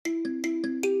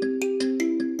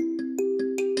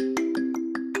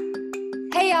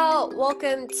y'all.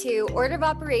 Welcome to Order of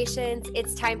Operations.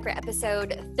 It's time for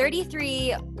episode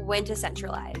 33, When to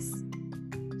Centralize.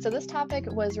 So this topic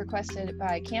was requested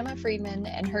by Kama Friedman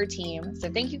and her team.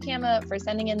 So thank you, Kama, for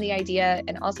sending in the idea,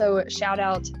 and also shout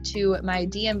out to my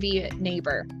DMV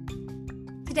neighbor.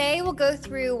 Today, we'll go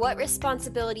through what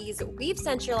responsibilities we've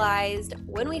centralized,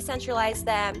 when we centralize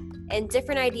them, and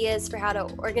different ideas for how to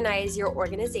organize your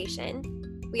organization.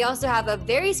 We also have a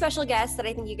very special guest that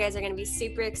I think you guys are going to be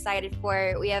super excited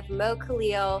for. We have Mo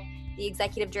Khalil, the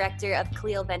Executive Director of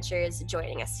Khalil Ventures,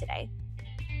 joining us today.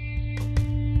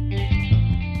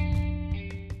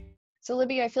 So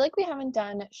Libby, I feel like we haven't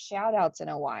done shout outs in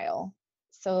a while.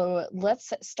 So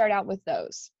let's start out with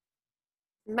those.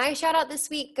 My shout out this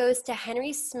week goes to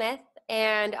Henry Smith,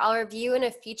 and I'll review in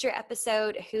a future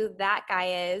episode who that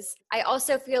guy is. I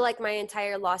also feel like my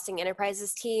entire Losing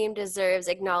Enterprises team deserves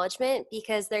acknowledgement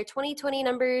because their 2020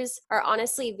 numbers are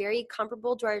honestly very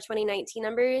comparable to our 2019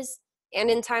 numbers. And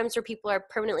in times where people are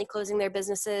permanently closing their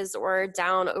businesses or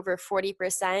down over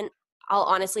 40%, I'll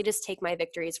honestly just take my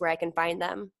victories where I can find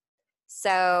them.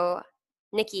 So,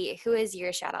 Nikki, who is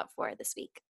your shout out for this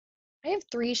week? I have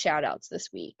 3 shout outs this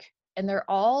week, and they're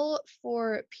all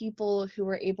for people who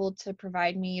were able to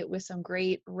provide me with some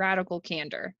great radical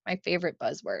candor, my favorite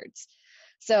buzzwords.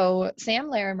 So Sam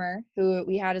Larimer, who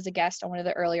we had as a guest on one of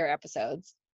the earlier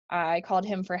episodes, I called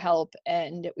him for help,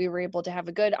 and we were able to have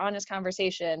a good, honest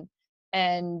conversation.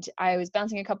 And I was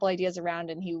bouncing a couple ideas around,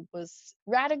 and he was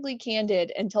radically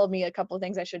candid and told me a couple of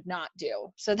things I should not do.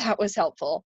 So that was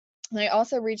helpful. And I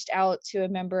also reached out to a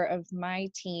member of my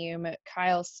team,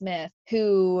 Kyle Smith,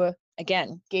 who,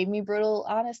 again, gave me brutal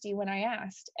honesty when I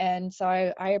asked. And so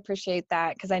I appreciate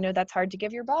that because I know that's hard to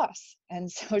give your boss. And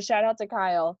so shout out to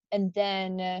Kyle. And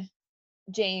then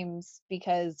James,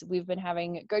 because we've been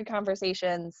having good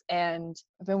conversations and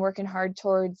I've been working hard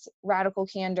towards radical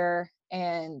candor.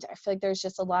 And I feel like there's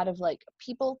just a lot of like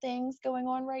people things going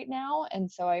on right now. And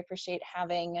so I appreciate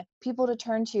having people to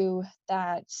turn to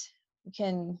that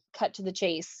can cut to the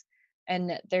chase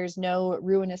and there's no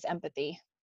ruinous empathy.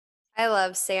 I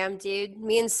love Sam, dude.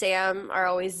 Me and Sam are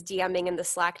always DMing in the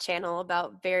Slack channel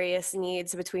about various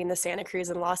needs between the Santa Cruz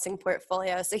and Losing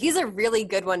portfolio. So he's a really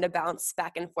good one to bounce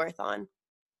back and forth on.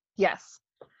 Yes.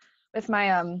 With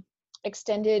my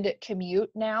extended commute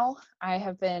now, I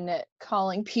have been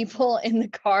calling people in the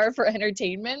car for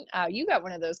entertainment. You got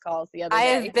one of those calls the other day. I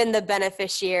have been the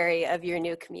beneficiary of your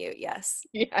new commute, yes.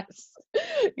 Yes.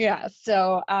 Yeah.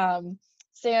 So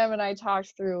Sam and I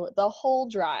talked through the whole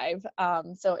drive.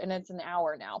 And it's an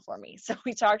hour now for me. So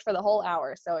we talked for the whole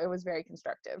hour. So it was very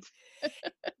constructive.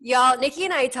 Y'all, Nikki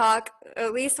and I talk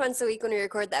at least once a week when we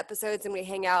record the episodes and we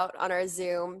hang out on our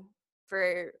Zoom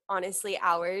for honestly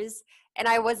hours. And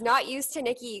I was not used to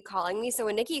Nikki calling me. So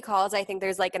when Nikki calls, I think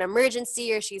there's like an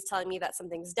emergency or she's telling me that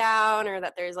something's down or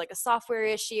that there's like a software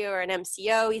issue or an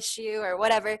MCO issue or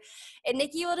whatever. And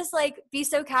Nikki will just like be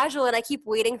so casual and I keep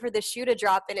waiting for the shoe to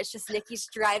drop and it's just Nikki's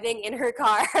driving in her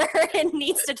car and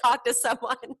needs to talk to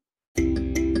someone.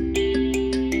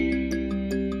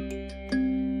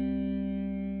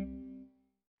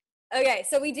 Okay,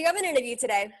 so we do have an interview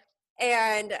today.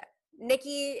 And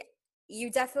Nikki, you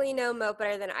definitely know Mo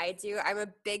better than I do. I'm a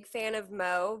big fan of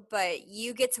Mo, but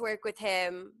you get to work with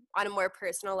him on a more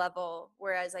personal level,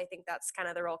 whereas I think that's kind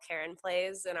of the role Karen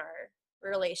plays in our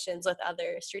relations with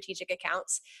other strategic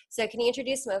accounts. So can you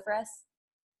introduce Mo for us?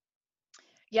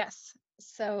 Yes.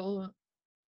 So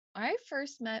I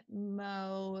first met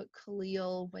Mo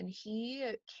Khalil when he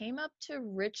came up to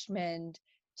Richmond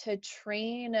to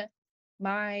train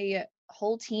my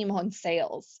whole team on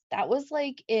sales. That was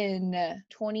like in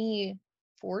 2014.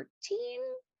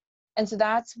 And so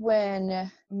that's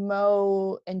when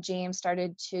Mo and James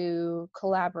started to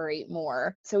collaborate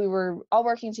more. So we were all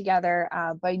working together,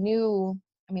 but I knew,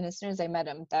 as soon as I met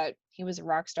him, that he was a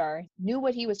rock star, knew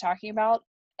what he was talking about,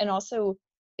 and also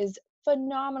is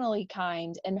phenomenally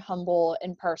kind and humble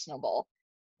and personable.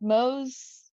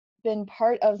 Mo's been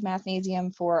part of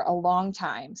Mathnasium for a long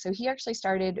time. So he actually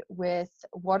started with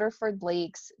Waterford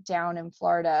Lakes down in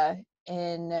Florida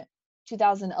in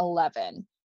 2011.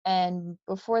 And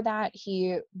before that,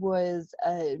 he was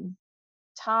a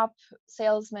top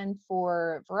salesman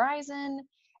for Verizon,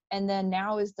 and then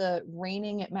now is the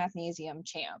reigning Mathnasium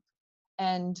champ.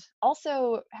 And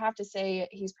also have to say,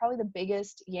 he's probably the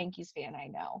biggest Yankees fan I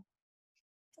know.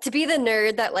 To be the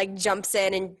nerd that like jumps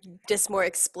in and just more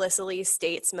explicitly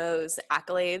states Mo's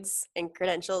accolades and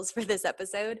credentials for this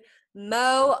episode,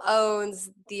 Mo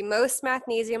owns the most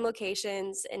Mathnasium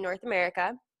locations in North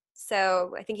America.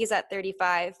 So I think he's at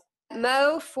 35.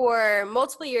 Mo, for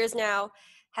multiple years now,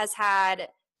 has had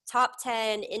top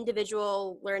 10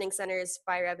 individual learning centers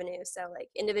by revenue. So like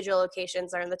individual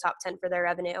locations are in the top 10 for their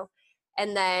revenue.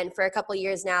 And then for a couple of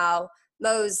years now,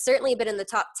 Mo's certainly been in the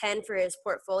top 10 for his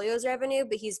portfolio's revenue,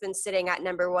 but he's been sitting at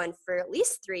number one for at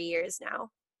least 3 years now.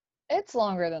 It's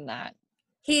longer than that.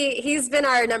 He's been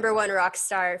our number one rock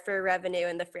star for revenue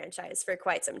in the franchise for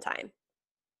quite some time.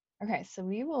 Okay, so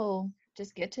we will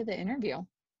just get to the interview.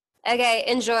 Okay,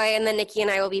 enjoy. And then Nikki and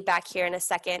I will be back here in a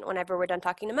second whenever we're done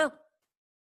talking to Mo.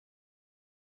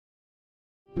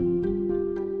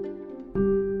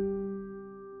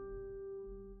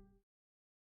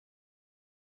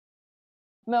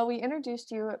 Mo, we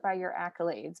introduced you by your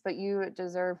accolades, but you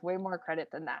deserve way more credit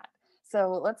than that.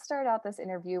 So let's start out this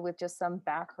interview with just some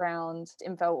background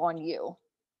info on you.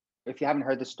 If you haven't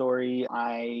heard the story,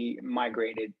 I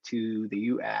migrated to the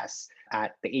US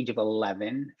at the age of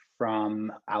 11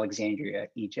 from Alexandria,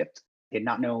 Egypt. Did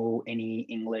not know any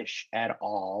English at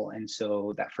all. And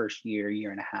so that first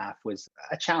year and a half was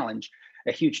a challenge,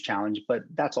 a huge challenge, but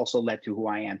that's also led to who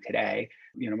I am today.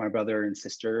 You know, my brother and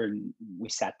sister, and we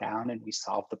sat down and we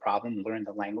solved the problem, learned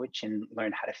the language, and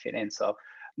learned how to fit in. So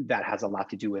that has a lot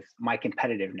to do with my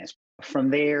competitiveness. From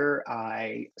there,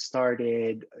 I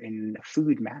started in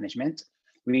food management,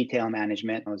 retail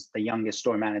management. I was the youngest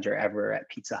store manager ever at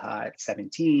Pizza Hut at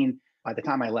 17. By the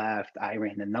time I left, I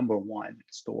ran the number one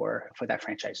store for that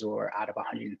franchisor out of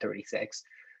 136.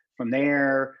 From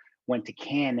there, went to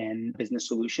Canon Business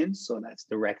Solutions. So that's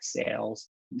direct sales.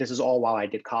 This is all while I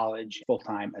did college full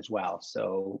time as well.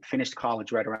 So finished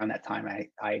college right around that time.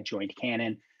 I joined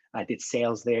Canon. I did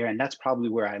sales there. And that's probably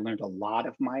where I learned a lot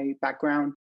of my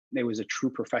background. There was a true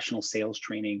professional sales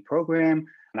training program.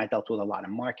 And I dealt with a lot of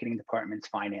marketing departments,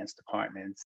 finance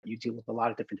departments. You deal with a lot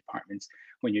of different departments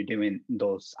when you're doing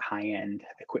those high-end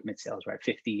equipment sales, right?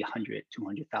 $50, $100,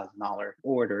 $200,000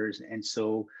 orders. And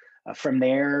so from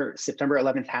there, September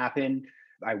 11th happened.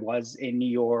 I was in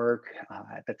New York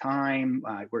at the time.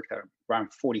 I worked around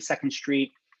 42nd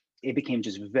Street. It became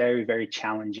just very, very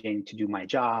challenging to do my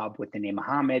job with the name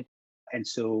Mohammed. And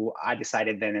so I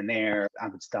decided then and there, I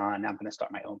was done. I'm going to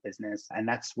start my own business. And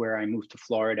that's where I moved to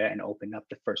Florida and opened up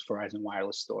the first Verizon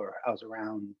Wireless store. I was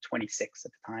around 26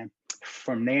 at the time.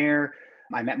 From there,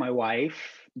 I met my wife,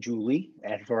 Julie,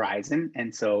 at Verizon.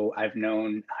 And so I've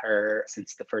known her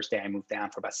since the first day I moved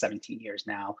down for about 17 years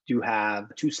now. Do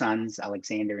have two sons,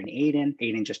 Alexander and Aiden.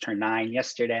 Aiden just turned 9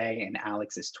 yesterday, and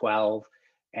Alex is 12.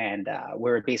 And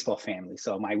we're a baseball family.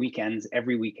 So my weekends,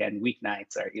 every weekend,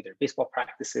 weeknights are either baseball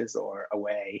practices or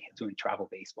away doing travel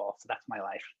baseball. So that's my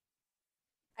life.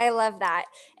 I love that.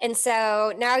 And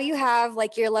so now you have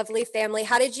like your lovely family.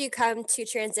 How did you come to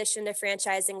transition to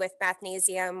franchising with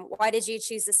Mathnasium? Why did you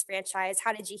choose this franchise?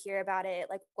 How did you hear about it?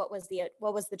 Like what was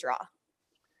the draw?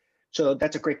 So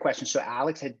that's a great question. So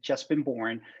Alex had just been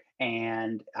born,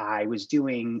 and I was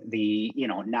doing the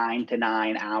 9 to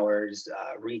 9 hours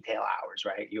retail hours,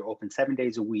 right? You're open 7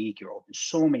 days a week. You're open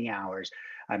so many hours.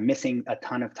 I'm missing a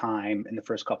ton of time in the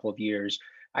first couple of years,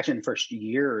 actually in the first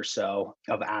year or so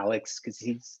of Alex, because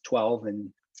he's 12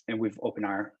 and we've opened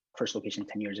our first location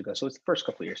 10 years ago. So it's the first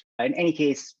couple of years. In any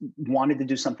case, wanted to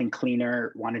do something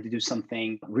cleaner, wanted to do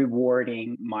something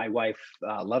rewarding. My wife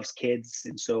loves kids.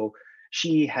 And so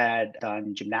she had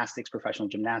done gymnastics, professional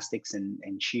gymnastics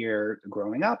and cheer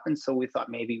growing up. And so we thought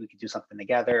maybe we could do something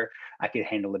together. I could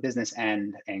handle the business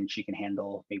end and she can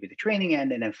handle maybe the training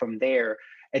end. And then from there,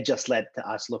 it just led to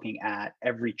us looking at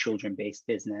every children-based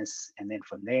business. And then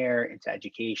from there into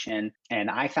education.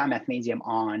 And I found Mathnasium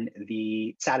on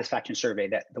the satisfaction survey,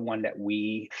 that the one that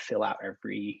we fill out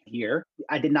every year.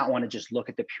 I did not want to just look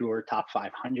at the pure top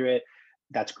 500.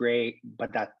 That's great,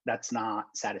 but that's not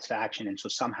satisfaction. And so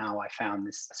somehow I found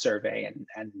this survey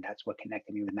and that's what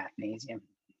connected me with Mathnasium.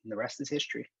 And the rest is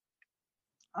history.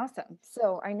 Awesome.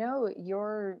 So I know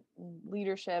your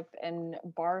leadership and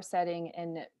bar setting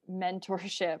and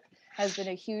mentorship has been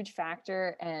a huge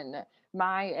factor in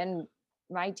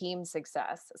my team's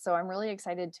success. So I'm really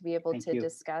excited to be able Thank to you.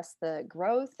 discuss the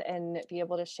growth and be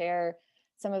able to share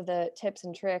some of the tips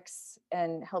and tricks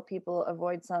and help people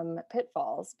avoid some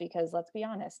pitfalls, because let's be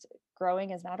honest,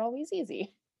 growing is not always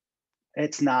easy.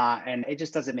 It's not, and it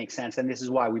just doesn't make sense. And this is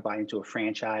why we buy into a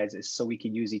franchise, is so we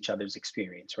can use each other's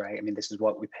experience, right? I mean, this is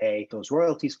what we pay those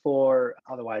royalties for.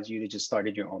 Otherwise, you'd have just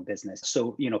started your own business.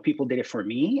 So, people did it for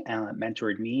me,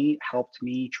 mentored me, helped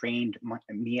me, trained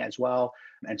me as well.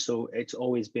 And so it's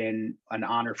always been an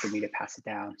honor for me to pass it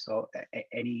down. So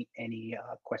any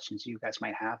questions you guys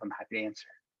might have, I'm happy to answer.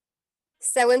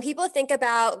 So, when people think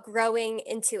about growing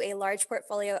into a large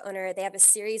portfolio owner, they have a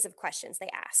series of questions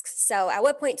they ask. So, at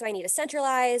what point do I need to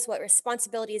centralize? What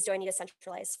responsibilities do I need to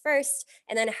centralize first?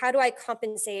 And then, how do I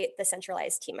compensate the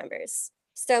centralized team members?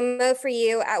 So, Mo, for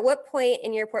you, at what point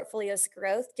in your portfolio's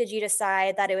growth did you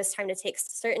decide that it was time to take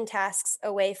certain tasks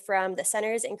away from the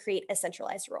centers and create a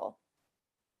centralized role?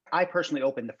 I personally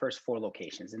opened the first four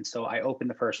locations. And so I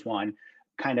opened the first one,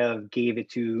 kind of gave it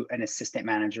to an assistant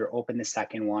manager, opened the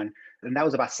second one. And that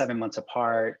was about 7 months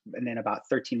apart. And then about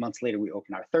 13 months later, we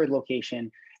opened our third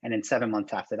location. And then 7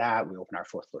 months after that, we opened our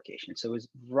fourth location. So it was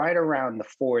right around the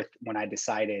fourth when I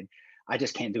decided I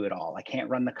just can't do it all. I can't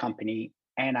run the company.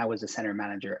 And I was a center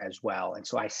manager as well. And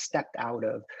so I stepped out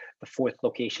of the fourth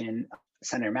location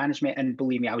center management. And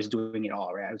believe me, I was doing it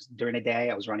all, right? I was during the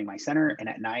day, I was running my center. And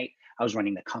at night, I was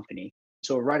running the company.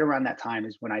 So right around that time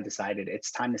is when I decided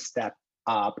it's time to step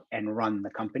up and run the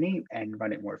company and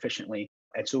run it more efficiently.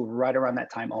 And so right around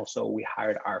that time also we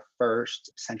hired our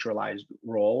first centralized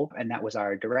role, and that was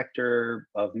our director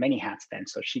of many hats then.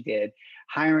 So she did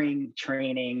hiring,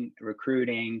 training,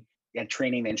 recruiting, and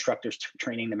training the instructors,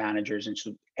 training the managers, and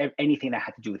so anything that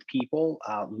had to do with people,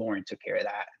 Lauren took care of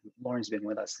that. Lauren's been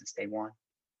with us since day one.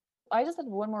 I just had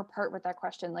one more part with that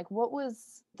question. Like, what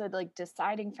was the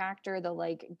deciding factor,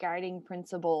 the guiding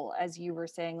principle as you were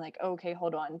saying, okay,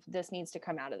 hold on, this needs to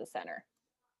come out of the center?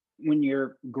 When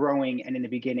you're growing and in the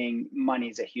beginning, money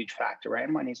is a huge factor, right?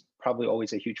 And money is probably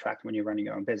always a huge factor when you're running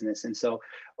your own business. And so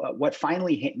what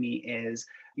finally hit me is,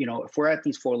 if we're at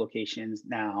these four locations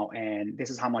now, and this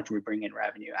is how much we bring in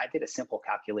revenue, I did a simple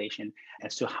calculation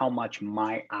as to how much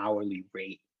my hourly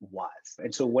rate was.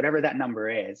 And so whatever that number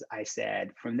is, I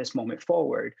said, from this moment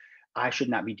forward, I should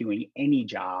not be doing any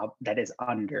job that is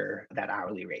under that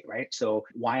hourly rate, right? So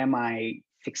why am I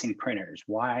fixing printers?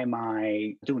 Why am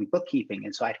I doing bookkeeping?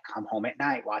 And so I'd come home at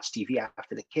night, watch TV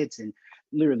after the kids, and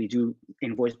literally do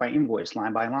invoice by invoice,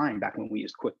 line by line, back when we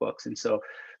used QuickBooks. And so it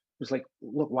was like,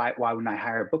 look, why wouldn't I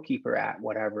hire a bookkeeper at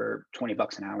whatever, 20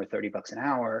 bucks an hour, 30 bucks an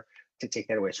hour to take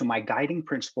that away? So my guiding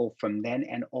principle from then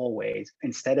and always,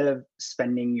 instead of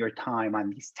spending your time on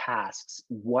these tasks,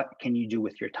 what can you do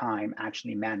with your time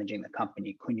actually managing the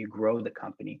company? Can you grow the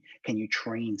company? Can you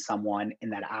train someone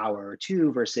in that hour or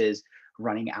two versus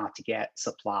running out to get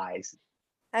supplies?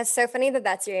 That's so funny that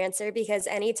that's your answer because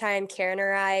anytime Karen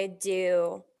or I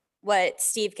do what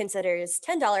Steve considers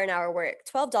 $10 an hour work,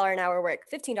 $12 an hour work,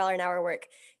 $15 an hour work,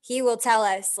 he will tell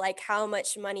us like how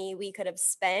much money we could have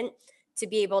spent to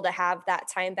be able to have that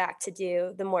time back to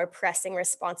do the more pressing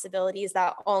responsibilities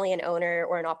that only an owner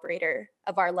or an operator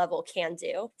of our level can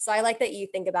do. So I like that you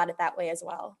think about it that way as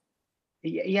well.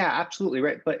 Yeah, absolutely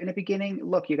right. But in the beginning,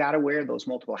 look, you got to wear those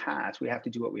multiple hats. We have to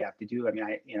do what we have to do. I mean,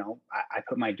 I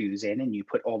put my dues in, and you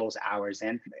put all those hours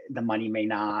in. The money may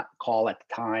not call at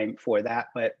the time for that,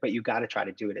 but you got to try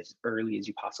to do it as early as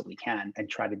you possibly can, and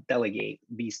try to delegate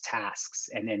these tasks,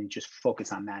 and then just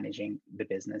focus on managing the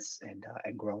business and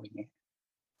growing it.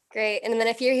 Great. And then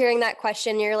if you're hearing that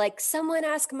question, you're like, someone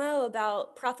ask Mo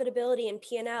about profitability and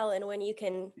P&L and L, and when you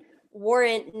can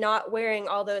warrant not wearing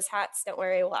all those hats, don't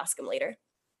worry, we'll ask him later.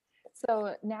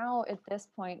 So now at this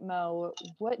point, Mo,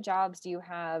 what jobs do you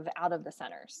have out of the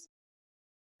centers?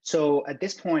 So at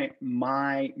this point,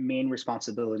 my main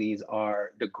responsibilities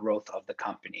are the growth of the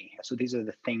company. So these are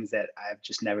the things that I've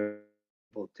just never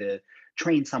been able to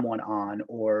train someone on,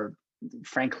 or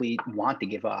frankly want to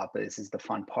give up. This is the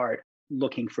fun part.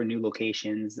 Looking for new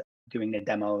locations, doing the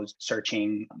demos,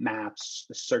 searching maps,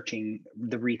 searching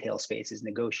the retail spaces,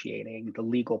 negotiating the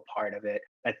legal part of it.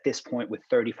 At this point, with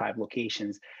 35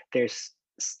 locations, there's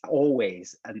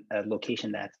always a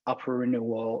location that's up for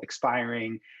renewal,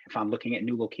 expiring, if I'm looking at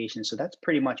new locations. So that's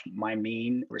pretty much my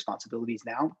main responsibilities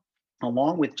now,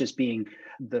 along with just being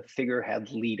the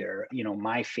figurehead leader.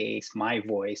 My face, my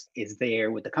voice is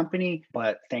there with the company,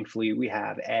 but thankfully we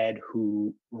have Ed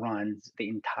who runs the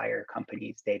entire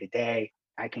company's day to day.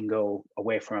 I can go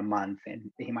away for a month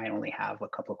and he might only have a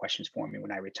couple of questions for me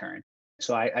when I return.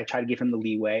 So I try to give him the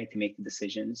leeway to make the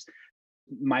decisions.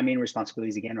 My main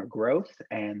responsibilities again are growth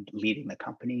and leading the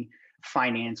company.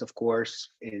 Finance, of course,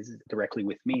 is directly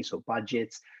with me. So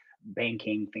budgets,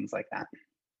 banking, things like that.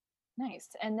 Nice.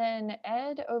 And then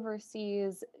Ed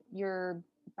oversees your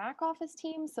back office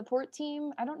team, support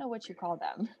team. I don't know what you call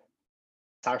them.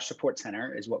 Our support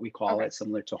center is what we call Okay. it,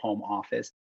 similar to home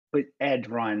office. But Ed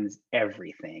runs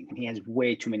everything. He has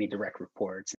way too many direct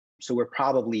reports. So we're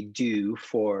probably due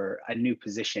for a new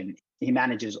position. He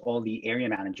manages all the area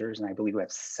managers, and I believe we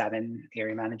have 7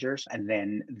 area managers, and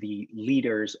then the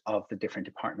leaders of the different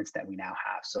departments that we now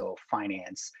have. So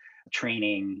finance,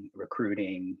 training,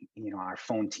 recruiting, our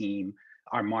phone team,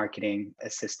 our marketing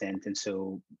assistant. And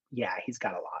so, yeah, he's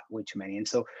got a lot, way too many. And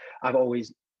so I've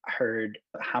always heard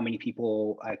how many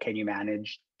people can you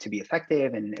manage to be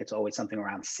effective, and it's always something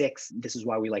around 6. This is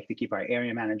why we like to keep our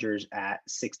area managers at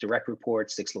 6 direct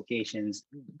reports, 6 locations,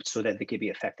 so that they can be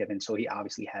effective. And so he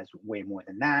obviously has way more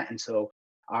than that. And so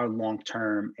our long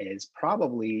term is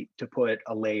probably to put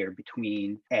a layer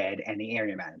between Ed and the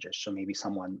area manager. So maybe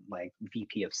someone like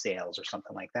VP of sales or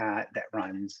something like that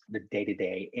runs the day to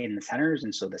day in the centers.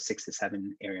 And so the 6 to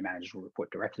 7 area managers will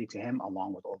report directly to him,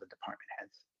 along with all the department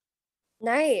heads.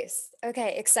 Nice.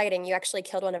 Okay, exciting. You actually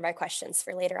killed one of my questions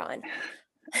for later on.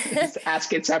 Just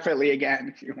ask it separately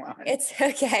again if you want. It's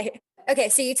okay. Okay,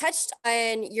 so you touched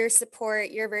on your support,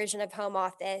 your version of home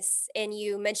office, and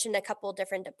you mentioned a couple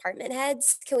different department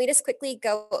heads. Can we just quickly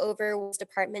go over what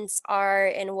departments are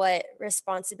and what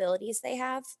responsibilities they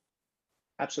have?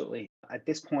 Absolutely. At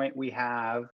this point, we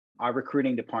have our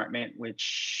recruiting department,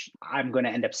 which I'm going to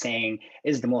end up saying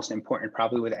is the most important,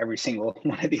 probably with every single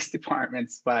one of these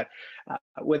departments. But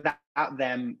without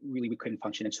them, really, we couldn't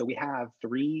function. And so we have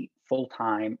 3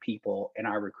 full-time people in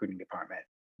our recruiting department,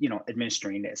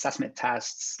 administering the assessment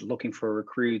tests, looking for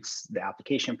recruits, the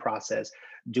application process,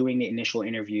 doing the initial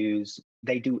interviews.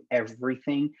 They do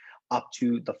everything up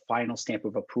to the final stamp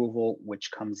of approval,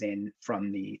 which comes in from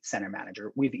the center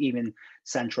manager. We've even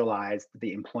centralized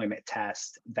the employment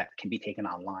test that can be taken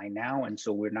online now. And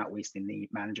so we're not wasting the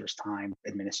manager's time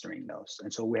administering those.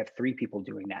 And so we have 3 people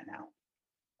doing that now.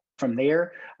 From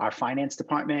there, our finance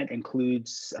department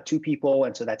includes 2 people.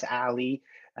 And so that's Allie.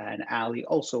 And Allie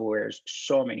also wears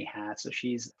so many hats. So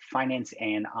she's finance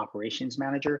and operations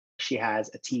manager. She has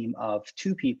a team of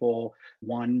 2 people.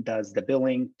 One does the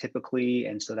billing typically.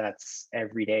 And so that's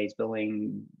every day's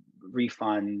billing,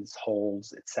 refunds,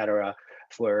 holds, et cetera,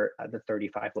 for the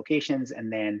 35 locations.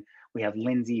 And then we have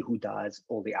Lindsay, who does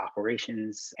all the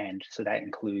operations. And so that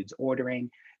includes ordering,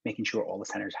 making sure all the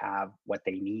centers have what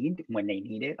they need when they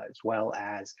need it, as well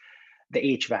as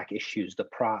the HVAC issues,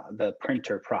 the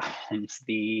printer problems,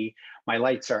 my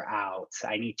lights are out,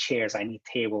 I need chairs, I need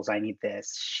tables, I need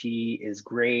this. She is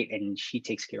great, and she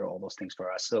takes care of all those things for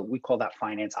us. So we call that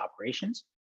finance operations.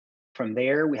 From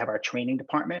there, we have our training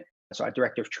department. So our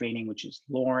director of training, which is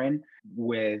Lauren,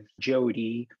 with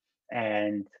Jody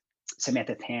and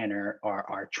Samantha Tanner, are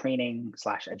our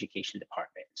training/education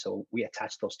department. So we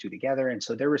attach those 2 together. And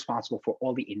so they're responsible for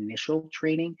all the initial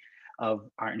training of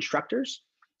our instructors.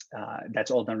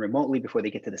 That's all done remotely before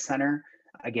they get to the center.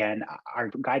 Again, our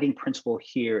guiding principle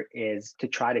here is to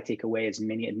try to take away as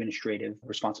many administrative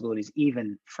responsibilities,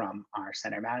 even from our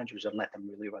center managers, and let them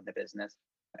really run the business.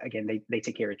 Again, they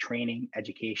take care of training,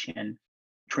 education,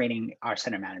 training our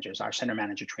center managers. Our center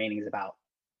manager training is about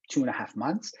 2.5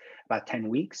 months, about 10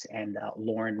 weeks, and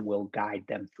Lauren will guide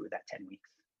them through that 10 weeks.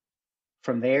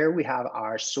 From there, we have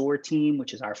our SOAR team,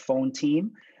 which is our phone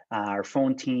team. Our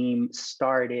phone team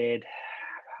started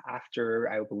after,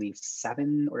 I believe,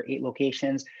 7 or 8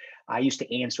 locations. I used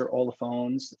to answer all the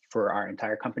phones for our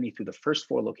entire company through the first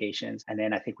 4 locations. And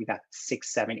then I think we got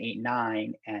 6, 7, 8,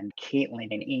 9. And Caitlin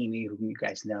and Amy, who you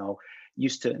guys know,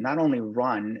 used to not only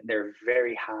run their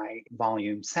very high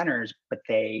volume centers, but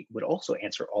they would also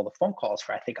answer all the phone calls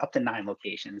for, I think, up to 9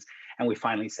 locations. And we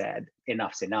finally said,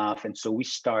 enough's enough. And so we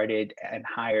started and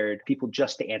hired people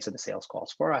just to answer the sales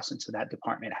calls for us. And so that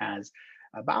department has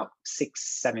about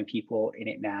 6, 7 people in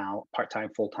it now,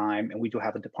 part-time, full-time. And we do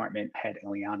have a department head,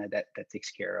 Eliana, that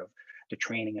takes care of the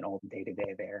training and all the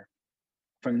day-to-day there.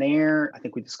 From there, I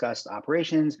think we discussed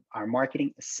operations. Our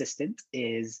marketing assistant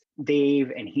is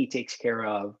Dave, and he takes care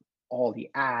of all the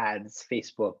ads,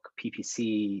 Facebook,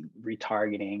 PPC,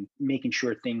 retargeting, making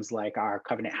sure things like our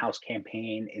Covenant House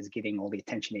campaign is getting all the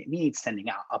attention it needs, sending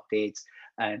out updates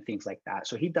and things like that.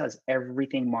 So he does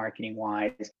everything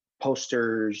marketing-wise.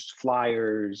 Posters,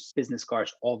 flyers, business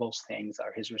cards, all those things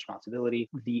are his responsibility.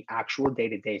 The actual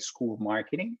day-to-day school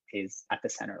marketing is at the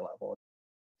center level.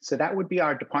 So that would be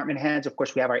our department heads. Of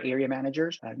course, we have our area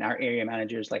managers, and our area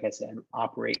managers, like I said,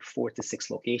 operate 4 to 6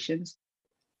 locations.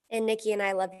 And Nikki and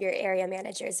I love your area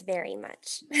managers very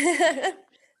much.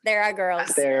 They're our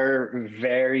girls. They're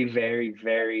very, very,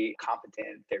 very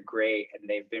competent. They're great, and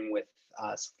they've been with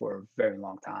us for a very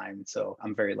long time. So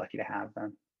I'm very lucky to have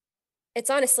them. It's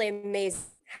honestly amazing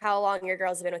how long your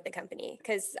girls have been with the company,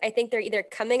 because I think they're either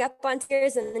coming up on 10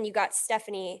 years, and then you got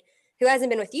Stephanie, who hasn't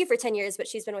been with you for 10 years, but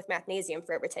she's been with Mathnasium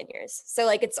for over 10 years. So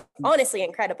it's honestly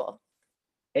incredible.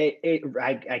 It's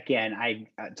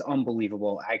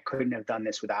unbelievable. I couldn't have done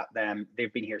this without them.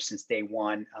 They've been here since day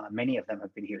one. Many of them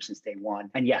have been here since day one.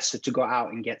 And yes, so to go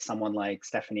out and get someone like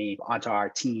Stephanie onto our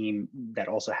team that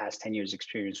also has 10 years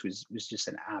experience was just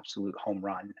an absolute home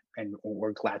run. And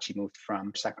we're glad she moved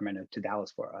from Sacramento to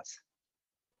Dallas for us.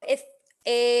 If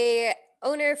a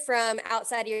owner from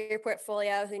outside of your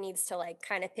portfolio who needs to like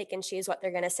kind of pick and choose what they're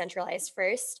going to centralize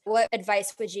first, what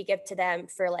advice would you give to them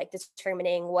for like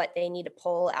determining what they need to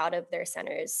pull out of their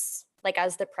centers, like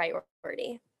as the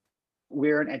priority?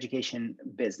 We're an education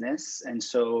business. And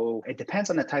so it depends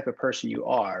on the type of person you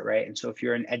are, right? And so if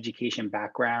you're an education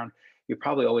background, you're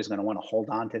probably always going to want to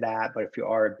hold on to that. But if you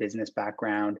are a business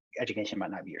background, education might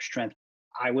not be your strength.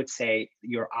 I would say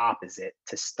your opposite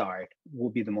to start will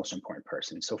be the most important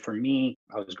person. So for me,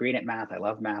 I was great at math. I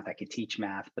love math. I could teach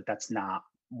math, but that's not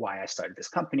why I started this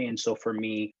company. And so for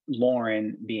me,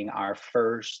 Lauren being our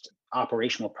first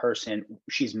operational person,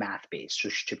 she's math based. So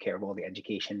she took care of all the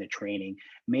education, the training,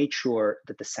 made sure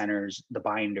that the centers, the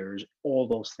binders, all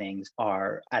those things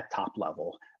are at top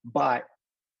level. But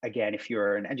again, if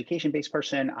you're an education-based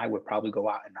person, I would probably go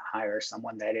out and hire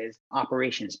someone that is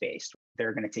operations-based.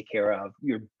 They're going to take care of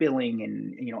your billing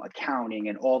and accounting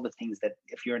and all the things that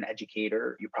if you're an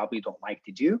educator, you probably don't like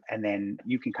to do. And then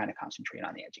you can kind of concentrate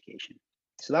on the education.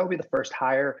 So that would be the first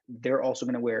hire. They're also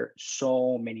going to wear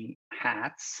so many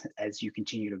hats as you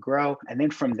continue to grow. And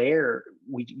then from there,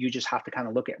 you just have to kind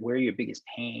of look at where your biggest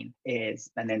pain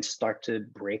is and then start to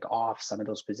break off some of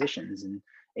those positions. And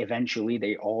eventually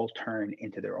they all turn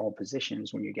into their own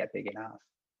positions when you get big enough.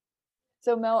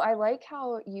 So Mel, I like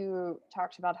how you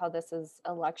talked about how this is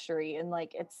a luxury and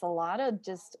like it's a lot of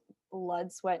just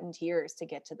blood, sweat, and tears to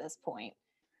get to this point.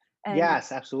 And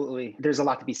yes, absolutely. There's a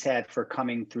lot to be said for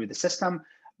coming through the system,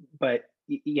 but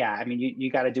yeah, I mean,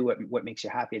 you got to do what makes you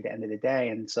happy at the end of the day.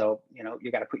 And so,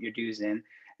 you got to put your dues in.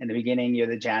 In the beginning, you're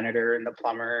the janitor and the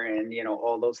plumber and,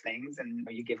 all those things. And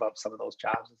you give up some of those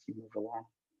jobs as you move along.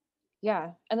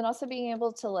 yeah, and then also being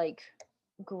able to like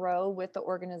grow with the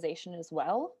organization as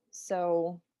well.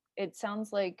 So it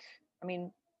sounds like, I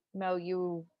mean, Mo,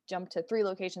 you jumped to 3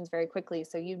 locations very quickly.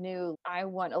 So you knew I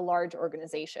want a large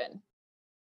organization.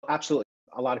 Absolutely.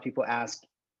 A lot of people ask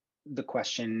the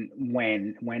question,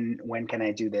 when can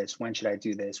I do this? When should I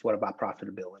do this? What about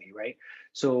profitability, right?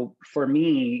 So for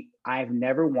me, I've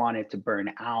never wanted to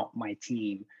burn out my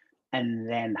team and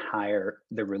then hire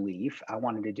the relief. I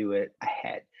wanted to do it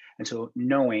ahead. And so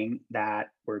knowing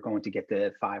that we're going to get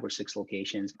the 5 or 6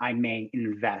 locations, I may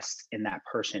invest in that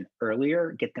person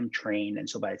earlier, get them trained. And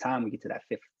so by the time we get to that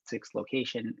 5th, 6th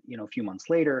location, a few months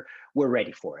later, we're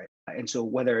ready for it. And so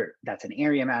whether that's an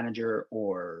area manager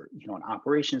or, an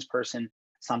operations person,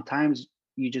 sometimes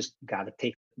you just got to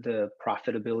take the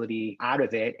profitability out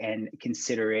of it and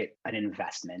consider it an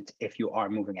investment if you are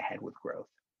moving ahead with growth.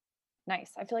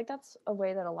 Nice. I feel like that's a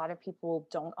way that a lot of people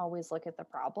don't always look at the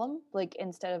problem. Like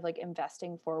instead of like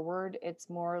investing forward, it's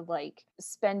more like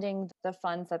spending the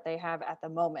funds that they have at the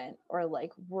moment or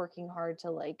like working hard to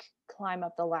like climb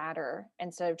up the ladder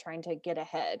instead of trying to get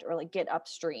ahead or like get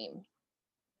upstream.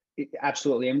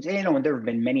 Absolutely. And, there have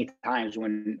been many times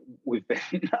when we've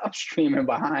been upstream and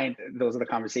behind. Those are the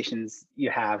conversations you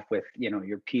have with,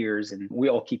 your peers, and we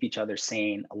all keep each other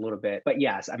sane a little bit. But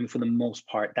yes, I mean, for the most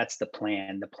part, that's the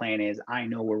plan. The plan is I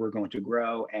know where we're going to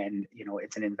grow, and,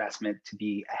 it's an investment to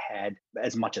be ahead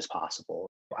as much as possible.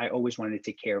 I always wanted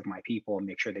to take care of my people and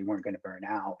make sure they weren't going to burn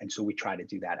out. And so we try to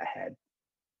do that ahead.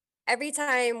 Every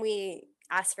time we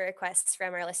ask for requests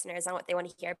from our listeners on what they want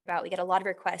to hear about, we get a lot of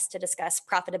requests to discuss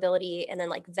profitability and then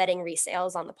like vetting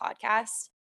resales on the podcast.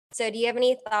 So do you have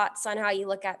any thoughts on how you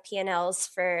look at P&Ls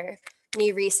for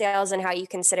new resales and how you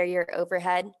consider your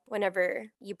overhead whenever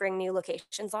you bring new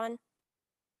locations on?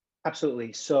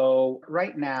 Absolutely. So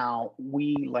right now,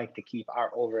 we like to keep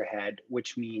our overhead,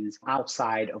 which means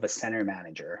outside of a center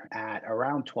manager, at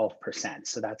around 12%.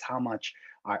 So that's how much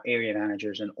our area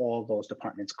managers and all those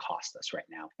departments cost us right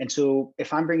now. And so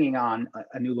if I'm bringing on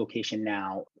a new location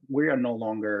now, we are no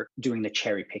longer doing the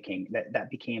cherry picking. That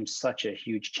became such a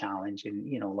huge challenge. And,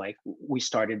 like we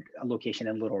started a location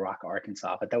in Little Rock,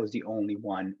 Arkansas, but that was the only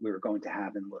one we were going to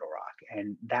have in Little Rock.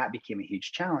 And that became a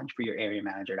huge challenge for your area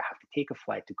manager to have to take a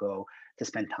flight to go to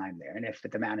spend time there. And if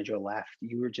the manager left,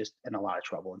 you were just in a lot of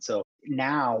trouble. And so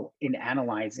now in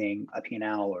analyzing a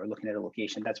P&L or looking at a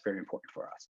location, that's very important for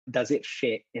us. Does it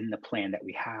fit in the plan that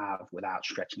we have without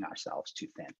stretching ourselves too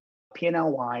thin?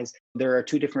 P&L wise, there are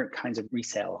 2 different kinds of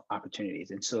resale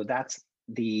opportunities. And so that's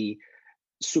the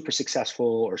super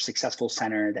successful or successful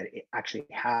center that it actually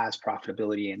has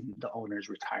profitability and the owner's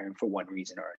retiring for one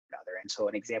reason or another. And so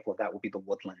an example of that would be the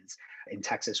Woodlands in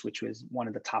Texas, which was one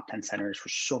of the top 10 centers for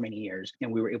so many years.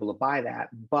 And we were able to buy that,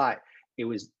 but it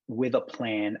was with a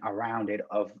plan around it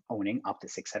of owning up to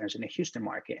 6 centers in the Houston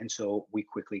market. And so we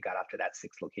quickly got up to that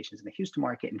 6 locations in the Houston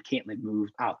market, and Caitlin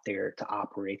moved out there to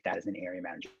operate that as an area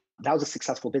manager. That was a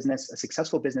successful business. A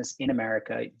successful business in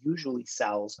America usually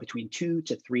sells between 2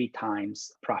 to 3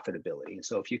 times profitability.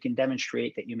 So if you can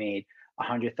demonstrate that you made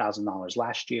 $100,000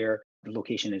 last year, the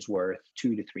location is worth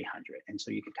 2 to 300. And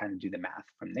so you can kind of do the math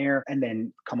from there and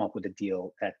then come up with a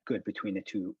deal that's good between the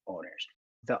two owners.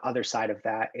 The other side of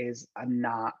that is a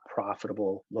not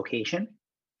profitable location.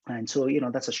 And so,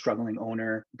 that's a struggling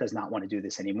owner, does not want to do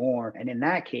this anymore. And in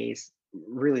that case,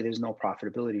 really there's no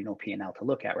profitability, no P&L to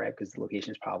look at, right? Because the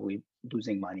location is probably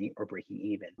losing money or breaking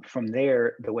even. From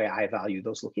there, the way I value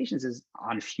those locations is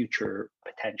on future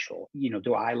potential.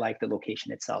 Do I like the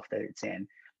location itself that it's in?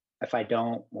 If I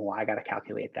don't, well, I got to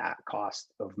calculate that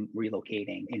cost of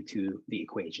relocating into the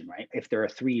equation, right? If there are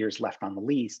 3 years left on the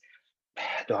lease,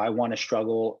 do I want to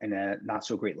struggle in a not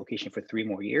so great location for 3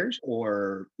 more years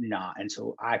or not? And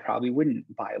so I probably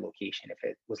wouldn't buy a location if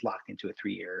it was locked into a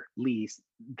 3-year lease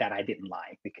that I didn't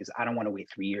like, because I don't want to wait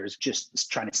 3 years just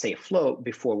trying to stay afloat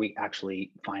before we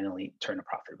actually finally turn to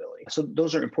profitability. So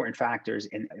those are important factors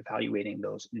in evaluating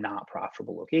those not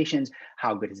profitable locations.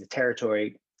 How good is the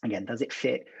territory? Again, does it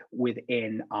fit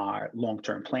within our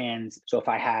long-term plans? So if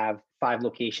I have 5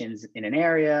 locations in an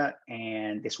area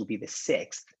and this will be the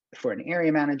 6th, for an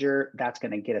area manager, that's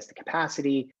going to get us the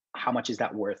capacity. How much is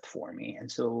that worth for me? And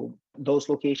so those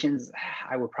locations,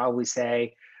 I would probably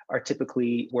say, are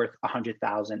typically worth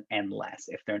 100,000 and less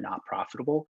if they're not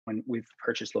profitable. When we've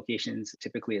purchased locations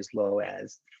typically as low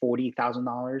as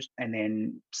 $40,000, and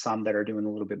then some that are doing a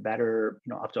little bit better,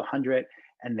 up to 100.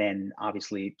 And then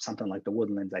obviously something like the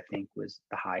Woodlands, I think, was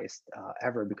the highest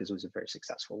ever because it was a very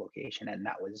successful location, and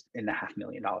that was in the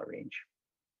 $500,000 range.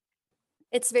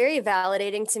 It's very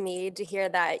validating to me to hear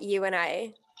that you and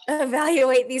I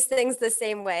evaluate these things the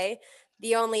same way.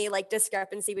 The only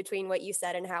discrepancy between what you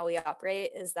said and how we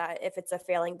operate is that if it's a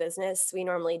failing business, we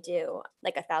normally do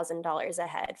 $1,000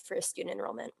 ahead for student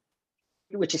enrollment.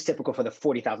 Which is typical for the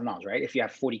 $40,000, right? If you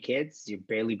have 40 kids, you're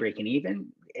barely breaking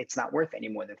even. It's not worth any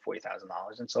more than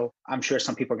 $40,000. And so I'm sure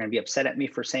some people are going to be upset at me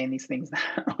for saying these things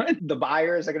now. The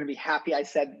buyers are going to be happy I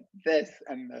said this,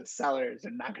 and the sellers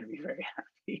are not going to be very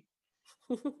happy.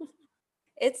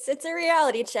 It's a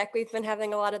reality check. We've been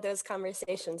having a lot of those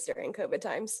conversations during COVID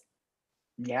times.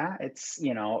 Yeah, it's,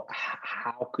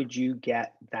 how could you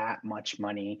get that much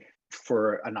money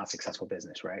for a not successful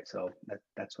business, right? So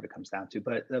that's what it comes down to.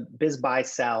 But the Biz Buy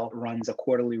Sell runs a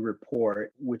quarterly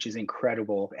report, which is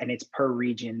incredible. And it's per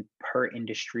region, per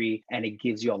industry, and it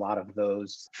gives you a lot of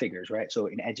those figures, right? So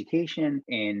in education,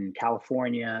 in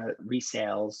California,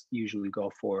 resales usually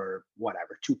go for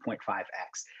whatever, 2.5x.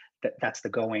 That's the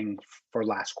going for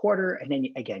last quarter. And then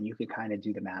again, you can kind of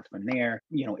do the math from there.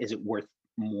 Is it worth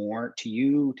more to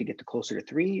you to get to closer to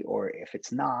 3? Or if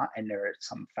it's not, and there are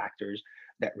some factors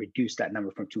that reduce that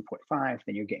number from 2.5,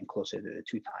 then you're getting closer to the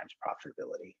 2 times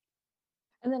profitability.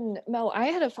 And then Mel, I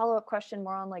had a follow-up question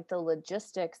more on the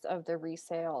logistics of the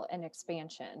resale and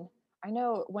expansion. I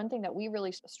know one thing that we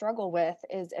really struggle with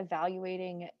is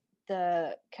evaluating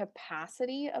the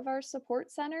capacity of our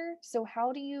support center. So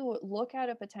how do you look at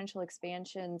a potential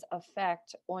expansion's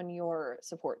effect on your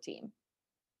support team?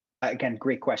 Again,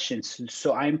 great questions.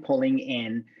 So I'm pulling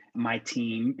in my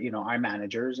team, our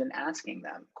managers, and asking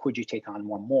them, could you take on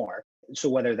one more? So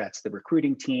whether that's the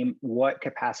recruiting team, what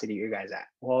capacity are you guys at?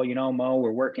 Well, Mo,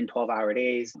 we're working 12-hour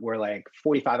days. We're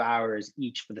 45 hours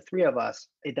each for the 3 of us.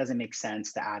 It doesn't make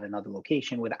sense to add another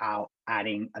location without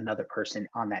adding another person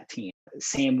on that team.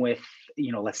 Same with,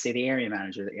 let's say the area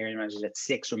manager's at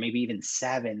 6 or maybe even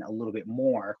 7, a little bit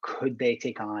more. Could they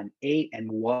take on 8?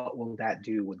 And what will that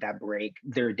do? Would that break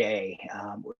their day,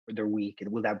 or their week?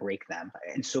 Will that break them?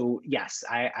 And so, yes,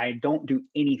 I don't do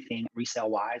anything resale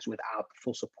wise without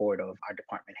full support of our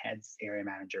department heads, area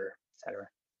manager, et cetera.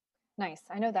 Nice.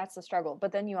 I know that's the struggle,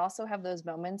 but then you also have those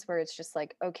moments where it's just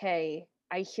okay,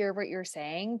 I hear what you're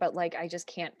saying, but I just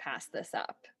can't pass this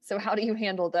up. So how do you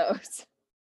handle those?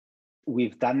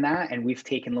 We've done that, and we've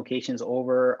taken locations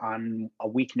over on a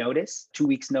week notice, 2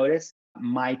 weeks notice.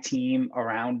 My team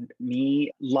around me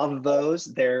love those.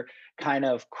 They're kind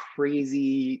of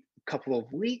crazy couple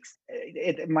of weeks.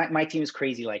 My team is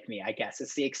crazy like me, I guess.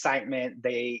 It's the excitement,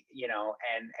 and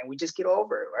we just get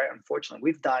over it, right?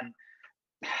 Unfortunately,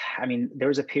 there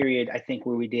was a period, I think,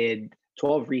 where we did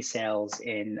 12 resales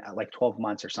in like 12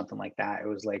 months or something like that. It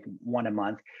was like one a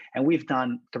month. And we've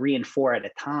done 3 and 4 at a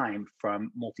time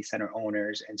from multi-center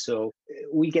owners. And so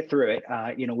we get through it.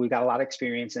 We've got a lot of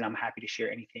experience, and I'm happy to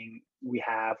share anything we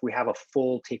have. We have a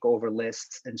full takeover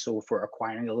list. And so for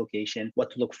acquiring a location,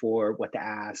 what to look for, what to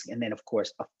ask. And then, of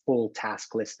course, a full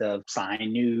task list of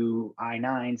sign new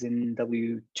I-9s and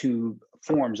W-2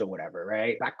 forms or whatever,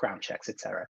 right? Background checks, et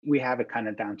cetera. We have it kind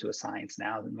of down to a science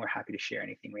now, and we're happy to share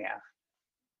anything we have.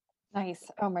 Nice.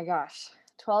 Oh my gosh.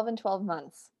 12 and 12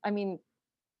 months. I mean,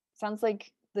 sounds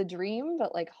like the dream,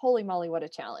 but like, holy moly, what a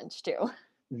challenge too.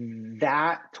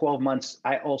 That 12 months,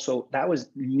 that was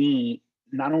me,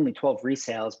 not only 12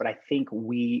 resales, but I think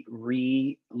we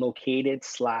relocated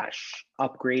 /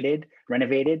 upgraded,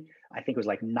 renovated, I think it was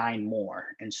like 9 more.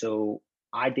 And so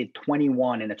I did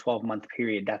 21 in a 12-month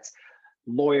period. That's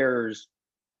lawyers,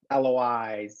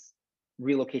 LOIs,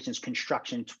 relocations,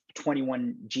 construction,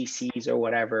 21 GCs or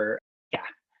whatever. Yeah,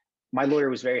 my lawyer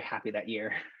was very happy that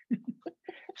year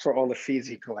for all the fees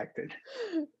he collected.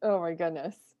 Oh my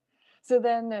goodness. So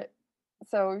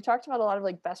we've talked about a lot of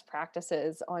like best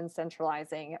practices on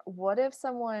centralizing. What if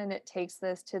someone takes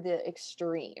this to the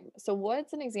extreme? So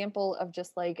what's an example of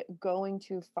just like going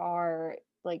too far?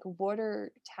 Like, what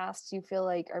are tasks you feel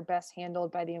like are best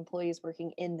handled by the employees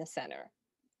working in the center?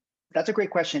 That's a great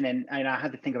question. And I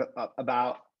had to think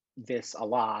about this a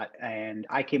lot. And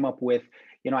I came up with,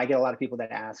 I get a lot of people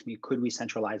that ask me, could we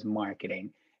centralize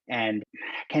marketing? And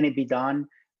can it be done?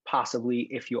 Possibly,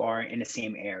 if you are in the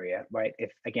same area, right?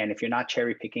 If you're not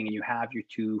cherry picking and you have your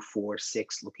 2, 4,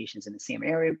 6 locations in the same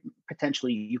area,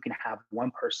 potentially you can have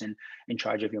one person in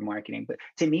charge of your marketing. But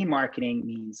to me, marketing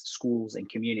means schools and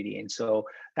community. And so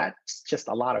that's just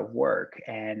a lot of work.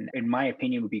 And in my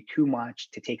opinion, it would be too much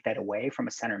to take that away from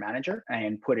a center manager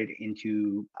and put it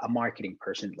into a marketing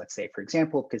person, let's say, for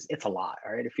example, because it's a lot,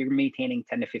 all right? If you're maintaining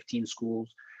 10 to 15 schools,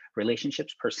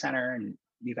 relationships per center, and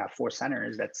you got 4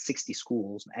 centers, that's 60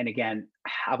 schools. And again,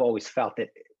 I've always felt that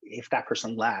if that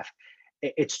person left,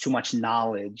 it's too much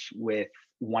knowledge with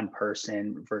one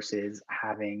person versus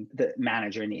having the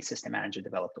manager and the assistant manager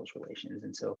develop those relations.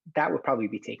 And so that would probably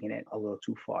be taking it a little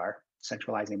too far,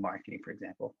 centralizing marketing, for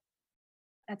example.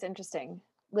 That's interesting.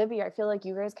 Livy, I feel like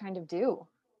you guys kind of do.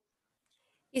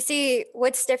 You see,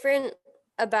 what's different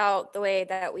about the way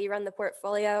that we run the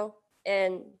portfolio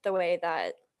and the way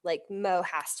that like Mo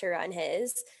has to run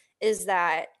his is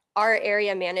that our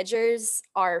area managers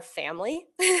are family.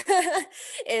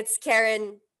 It's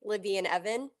Karen, Libby, and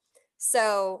Evan.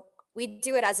 So we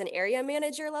do it as an area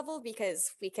manager level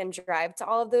because we can drive to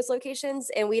all of those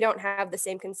locations, and we don't have the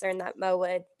same concern that Mo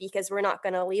would, because we're not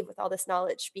going to leave with all this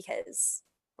knowledge because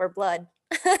we're blood.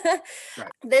 Right.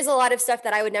 There's a lot of stuff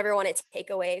that I would never want to take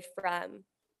away from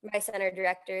my center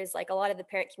directors, like a lot of the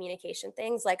parent communication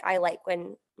things. Like, I like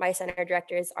when my center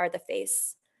directors are the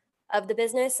face of the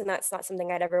business, and that's not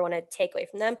something I'd ever want to take away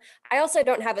from them. I also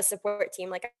don't have a support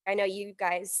team. Like, I know you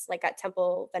guys, like at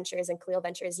Temple Ventures and Cleo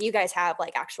Ventures, you guys have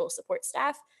like actual support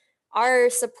staff.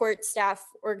 Our support staff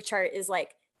org chart is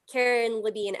like Karen,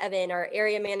 Libby, and Evan are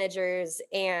area managers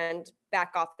and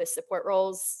back office support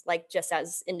roles, like just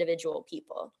as individual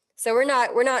people. So we're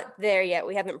not there yet.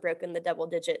 We haven't broken the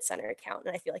double-digit center account,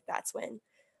 and I feel like that's when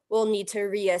we'll need to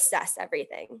reassess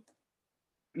everything.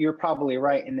 You're probably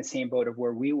right, in the same boat of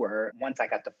where we were once I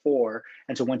got to 4.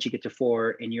 And so once you get to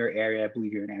 4 in your area, I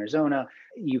believe you're in Arizona,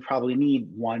 you probably need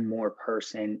one more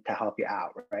person to help you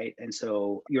out, right? And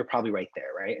so you're probably right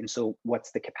there, right? And so what's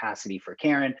the capacity for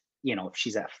Karen? If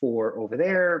she's at 4 over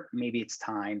there, maybe it's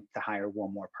time to hire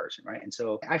one more person, right? And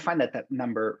so I find that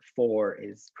number 4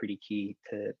 is pretty key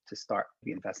to start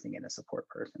investing in a support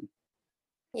person.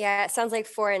 Yeah, it sounds like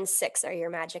 4 and 6 are your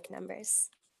magic numbers.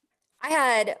 I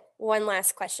had one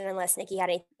last question, unless Nikki had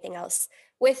anything else.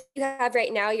 With you have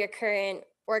right now your current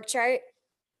org chart,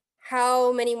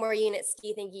 how many more units do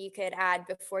you think you could add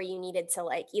before you needed to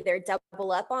like either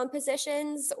double up on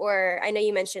positions, or I know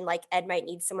you mentioned like Ed might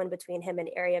need someone between him and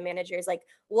area managers. Like,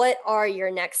 what are your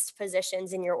next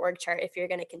positions in your org chart if you're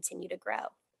going to continue to grow?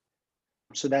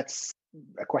 So that's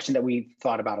a question that we've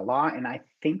thought about a lot. And I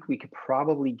think we could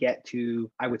probably get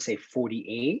to, I would say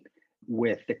 48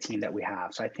 with the team that we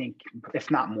have. So I think,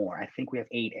 if not more, I think we have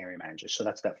 8 area managers. So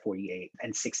that's that 48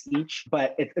 and 6 each.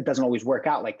 But it doesn't always work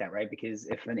out like that, right? Because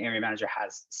if an area manager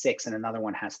has 6 and another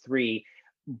one has 3,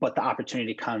 but the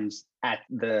opportunity comes at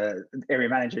the area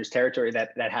manager's territory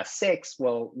that has 6,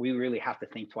 well, we really have to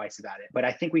think twice about it. But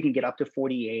I think we can get up to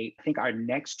 48. I think our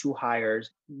next 2 hires,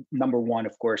 number one,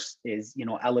 of course, is,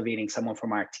 elevating someone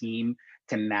from our team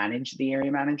to manage the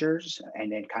area managers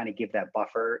and then kind of give that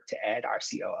buffer to Ed, our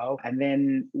COO. And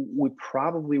then we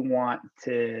probably want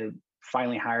to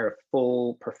finally hire a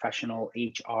full professional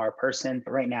HR person.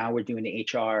 But right now we're doing the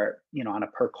HR, on a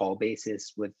per call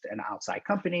basis with an outside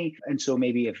company. And so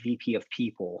maybe a VP of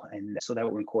people. And so that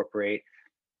will incorporate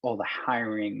all the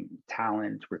hiring,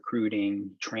 talent,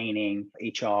 recruiting, training,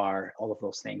 HR, all of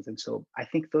those things. And so I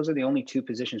think those are the only two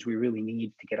positions we really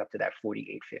need to get up to that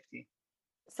 4850.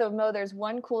 So Mo, there's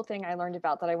one cool thing I learned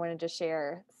about that I wanted to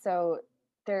share. So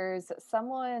there's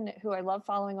someone who I love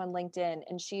following on LinkedIn,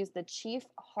 and she's the Chief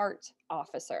Heart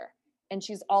Officer, and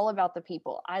she's all about the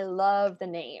people. I love the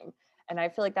name, and I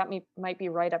feel like that might be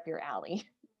right up your alley.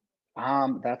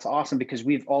 That's awesome because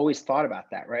we've always thought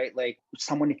about that, right? Like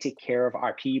someone to take care of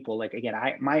our people. Like again,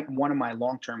 one of my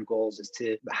long-term goals is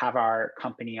to have our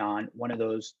company on one of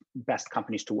those best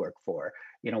companies to work for,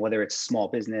 whether it's small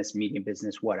business, medium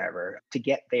business, whatever. To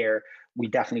get there, we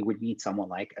definitely would need someone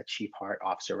like a chief heart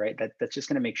officer, right? That's just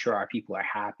going to make sure our people are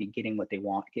happy, getting what they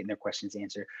want, getting their questions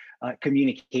answered.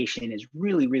 Communication is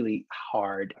really, really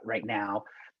hard right now.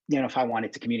 If I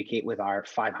wanted to communicate with our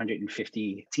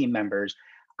 550 team members,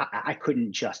 I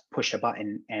couldn't just push a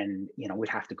button and, we'd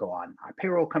have to go on our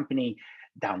payroll company,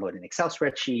 download an Excel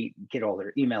spreadsheet, get all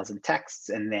their emails and texts,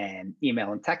 and then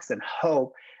email and text and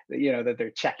hope that, that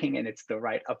they're checking and it's the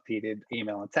right updated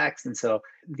email and text. And so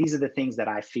these are the things that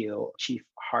I feel chief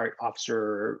heart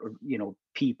officer, or,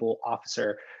 people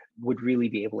officer would really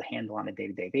be able to handle on a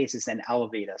day-to-day basis and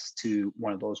elevate us to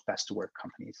one of those best to work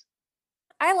companies.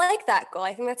 I like that goal.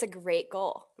 I think that's a great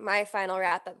goal. My final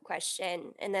wrap up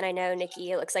question, and then I know Nikki,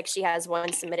 it looks like she has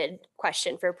one submitted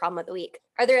question for problem of the week.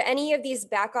 Are there any of these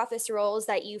back office roles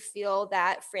that you feel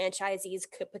that franchisees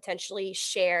could potentially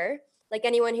share? Like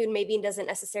anyone who maybe doesn't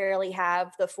necessarily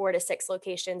have the 4 to 6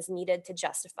 locations needed to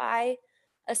justify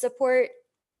a support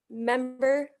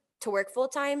member to work full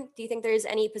time? Do you think there's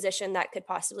any position that could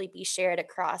possibly be shared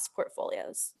across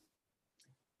portfolios?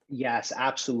 Yes,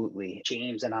 absolutely.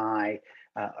 James and I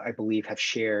believe, have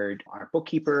shared our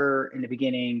bookkeeper in the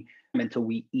beginning until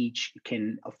we each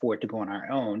can afford to go on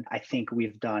our own. I think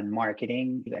we've done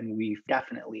marketing and we've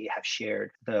definitely have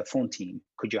shared the phone team.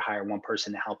 Could you hire one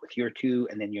person to help with your two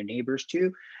and then your neighbors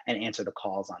too, and answer the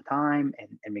calls on time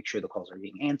and make sure the calls are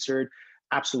being answered?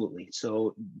 Absolutely.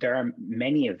 So there are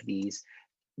many of these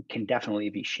can definitely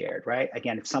be shared, right?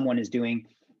 Again, if someone is doing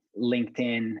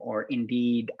LinkedIn or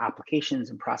Indeed applications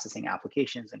and processing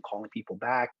applications and calling people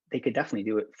back, they could definitely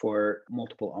do it for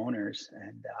multiple owners.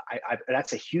 And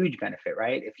that's a huge benefit,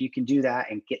 right? If you can do that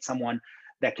and get someone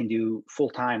that can do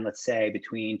full-time, let's say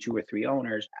between 2 or 3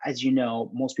 owners, as you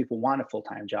know, most people want a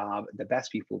full-time job, the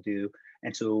best people do.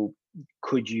 And so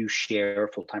could you share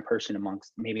a full-time person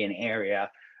amongst maybe an area?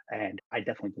 And I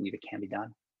definitely believe it can be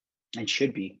done and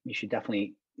should be. You should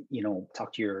definitely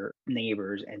talk to your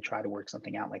neighbors and try to work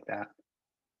something out like that.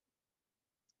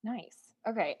 Nice.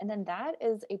 Okay. And then that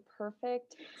is a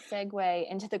perfect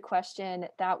segue into the question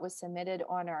that was submitted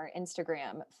on our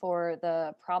Instagram for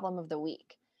the problem of the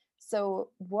week. So,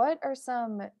 what are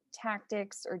some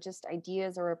tactics or just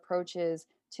ideas or approaches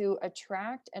to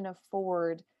attract and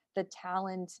afford the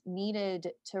talent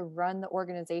needed to run the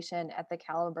organization at the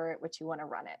caliber at which you want to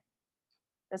run it?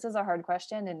 This is a hard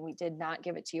question, and we did not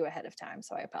give it to you ahead of time,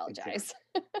 so I apologize.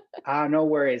 No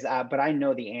worries. But I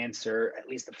know the answer, at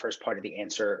least the first part of the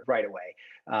answer right away.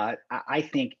 I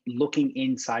think looking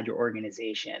inside your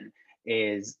organization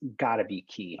is got to be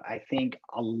key. I think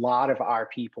a lot of our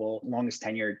people, longest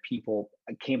tenured people,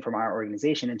 came from our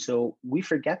organization. And so we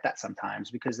forget that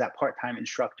sometimes because that part-time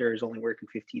instructor is only working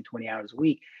 15, 20 hours a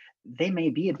week. They may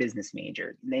be a business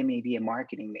major, they may be a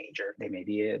marketing major, they may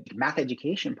be a math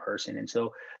education person. And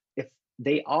so if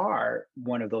they are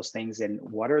one of those things, and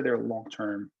what are their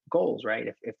long-term goals,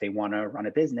 right? If they want to run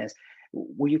a business,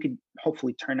 well, you could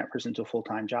hopefully turn that person to a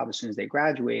full-time job as soon as they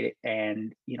graduate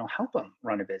and help them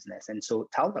run a business. And so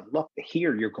tell them, look,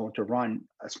 here you're going to run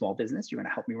a small business, you're going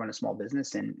to help me run a small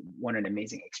business, and what an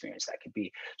amazing experience that could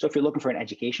be. So if you're looking for an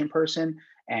education person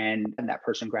and that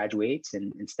person graduates,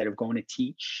 and instead of going to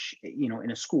teach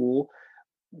in a school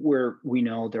where we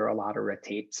know there are a lot of red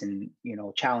tapes and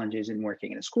challenges in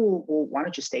working in a school, well, why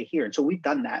don't you stay here? And so we've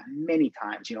done that many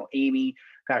times. Amy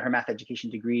got her math education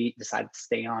degree, decided to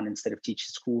stay on instead of teach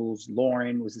schools.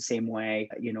 Lauren was the same way,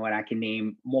 and I can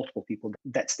name multiple people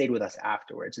that stayed with us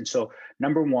afterwards. And so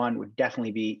number one would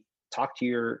definitely be talk to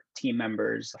your team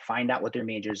members, find out what their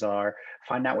majors are,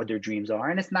 find out what their dreams are.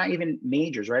 And it's not even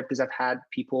majors, right? Because I've had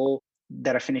people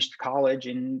that have finished college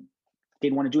and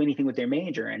didn't want to do anything with their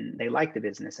major and they like the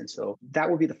business. And so that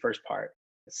would be the first part.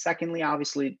 Secondly,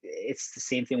 obviously, it's the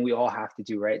same thing we all have to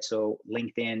do, right? So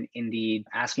LinkedIn, Indeed,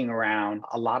 asking around.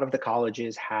 A lot of the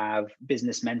colleges have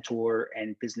business mentor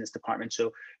and business department.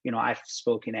 So, I've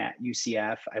spoken at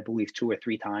UCF, I believe 2 or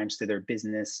 3 times to their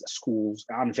business schools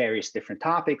on various different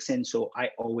topics. And so I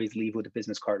always leave with a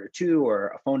business card or two or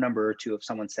a phone number or two of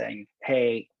someone saying,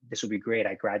 hey, this would be great.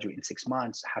 I graduate in 6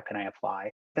 months. How can I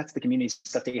apply? That's the community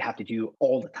stuff that you have to do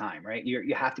all the time, right?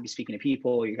 You have to be speaking to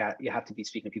people. You have to be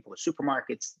speaking to people at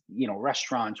supermarkets,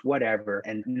 restaurants, whatever,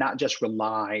 and not just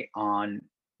rely on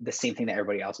the same thing that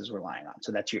everybody else is relying on.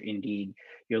 So that's your Indeed,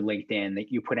 your LinkedIn,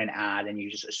 that you put an ad and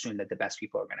you just assume that the best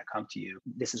people are going to come to you.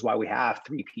 This is why we have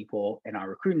 3 people in our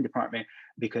recruiting department,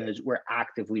 because we're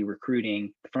actively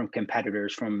recruiting from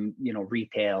competitors, from,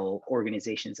 retail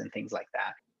organizations and things like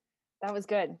that. That was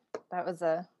good. That was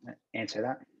a answer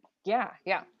that. Yeah.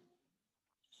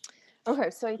 Okay,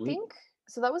 so I think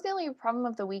so that was the only problem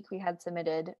of the week we had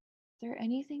submitted. Is there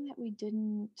anything that we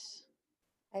didn't?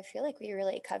 I feel like we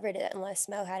really covered it, unless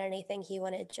Mo had anything he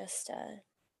wanted just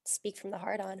speak from the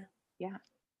heart on. Yeah.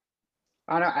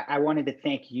 Anna, I wanted to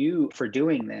thank you for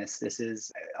doing this. This is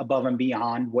above and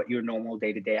beyond what your normal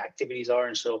day-to-day activities are.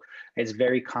 And so it's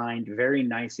very kind, very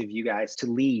nice of you guys to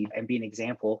lead and be an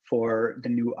example for the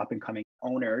new up and coming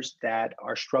owners that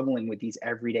are struggling with these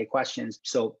everyday questions.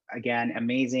 So again,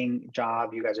 amazing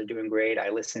job. You guys are doing great. I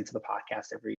listen to the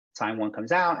podcast every time one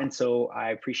comes out. And so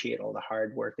I appreciate all the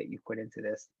hard work that you put into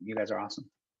this. You guys are awesome.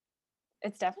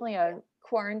 It's definitely a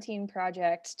quarantine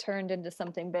project turned into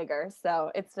something bigger.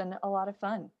 So it's been a lot of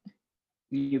fun.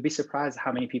 You'd be surprised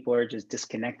how many people are just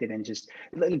disconnected and just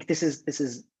like, this is,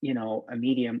 a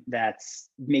medium that's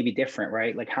maybe different,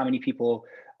 right? Like how many people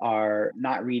are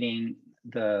not reading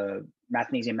the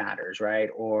Mathnasium Matters, right?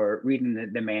 Or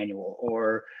reading the manual,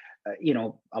 or,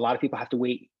 a lot of people have to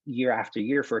wait year after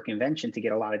year for a convention to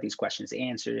get a lot of these questions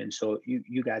answered. And so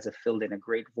you guys have filled in a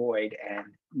great void, and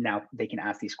now they can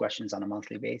ask these questions on a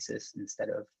monthly basis instead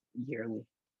of yearly.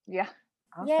 Yeah.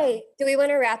 Awesome. Yay. Do we want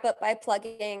to wrap up by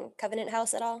plugging Covenant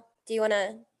House at all? Do you want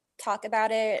to talk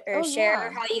about it or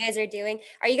share how you guys are doing?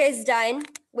 Are you guys done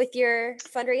with your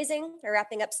fundraising or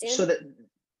wrapping up soon? So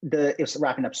it's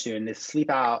wrapping up soon. The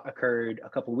sleep out occurred a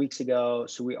couple of weeks ago.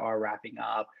 So we are wrapping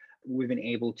up. We've been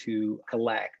able to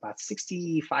collect about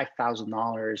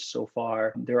 $65,000 so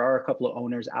far. There are a couple of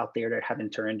owners out there that haven't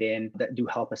turned in that do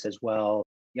help us as well.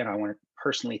 I want to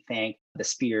personally thank the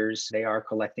Spears. They are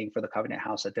collecting for the Covenant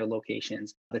House at their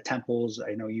locations. The Temples,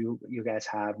 I know you guys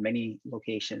have many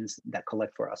locations that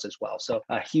collect for us as well. So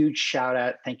a huge shout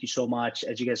out. Thank you so much.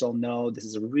 As you guys all know, this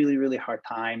is a really, really hard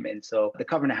time. And so the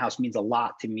Covenant House means a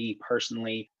lot to me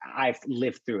personally. I've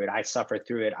lived through it. I suffered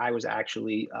through it. I was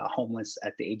actually homeless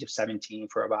at the age of 17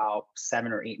 for about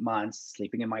 7 or 8 months,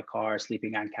 sleeping in my car,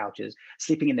 sleeping on couches,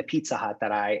 sleeping in the Pizza Hut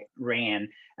that I ran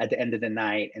at the end of the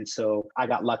night. And so I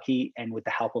got lucky, and with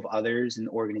the help of others and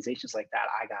organizations like that,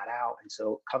 I got out. And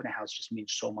so Covenant House just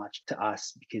means so much to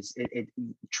us because it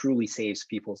truly saves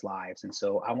people's lives. And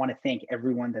so I want to thank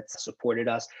everyone that's supported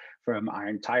us, from our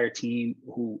entire team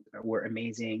who were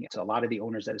amazing, to a lot of the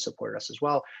owners that have supported us as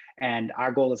well. And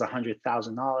our goal is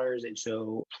 $100,000. And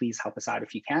so please help us out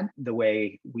if you can. The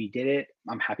way we did it,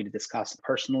 I'm happy to discuss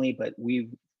personally, but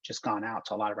we've just gone out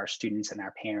to a lot of our students and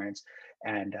our parents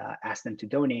and asked them to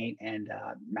donate and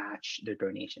match their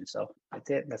donation. So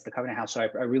that's it. That's the Covenant House. So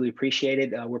I really appreciate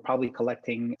it. We're probably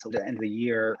collecting till the end of the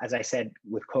year. As I said,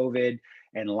 with COVID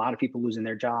and a lot of people losing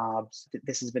their jobs,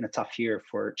 this has been a tough year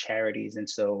for charities. And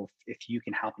so if you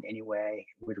can help in any way,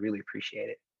 we'd really appreciate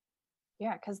it.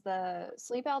 Yeah, because the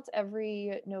sleep out's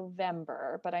every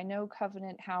November, but I know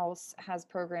Covenant House has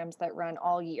programs that run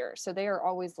all year. So they are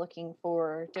always looking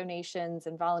for donations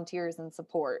and volunteers and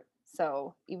support.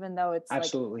 So even though it's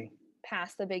absolutely like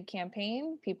past the big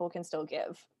campaign, people can still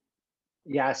give.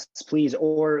 Yes, please.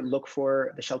 Or look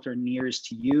for the shelter nearest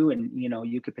to you, and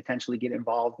you could potentially get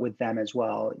involved with them as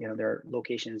well. There are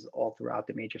locations all throughout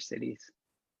the major cities.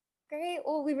 Great.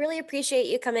 Well, we really appreciate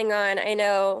you coming on. I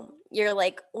know you're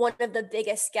like one of the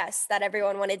biggest guests that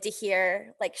everyone wanted to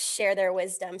hear, like share their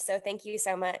wisdom. So thank you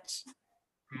so much.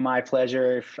 My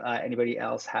pleasure. If anybody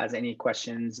else has any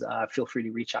questions, feel free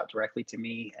to reach out directly to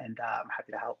me, and I'm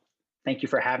happy to help. Thank you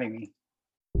for having me.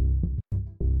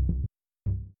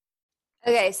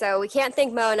 Okay, so we can't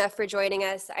thank Mo enough for joining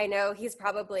us. I know he's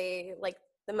probably like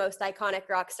the most iconic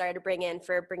rock star to bring in,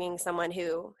 for bringing someone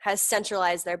who has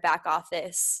centralized their back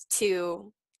office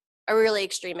to a really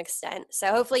extreme extent.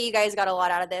 So hopefully you guys got a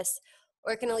lot out of this,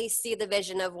 or can at least see the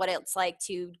vision of what it's like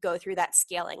to go through that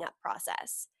scaling up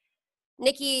process.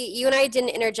 Nikki, you and I didn't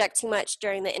interject too much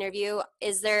during the interview.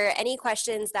 Is there any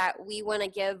questions that we want to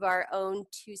give our own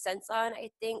 2 cents on?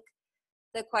 I think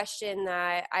the question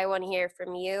that I want to hear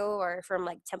from you or from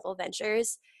like Temple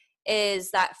Ventures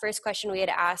is that first question we had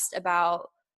asked about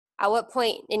at what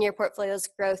point in your portfolio's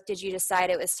growth did you decide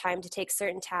it was time to take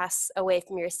certain tasks away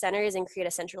from your centers and create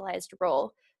a centralized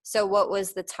role? So what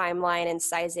was the timeline and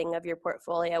sizing of your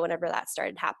portfolio whenever that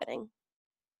started happening?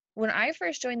 When I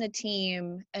first joined the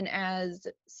team and as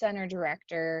center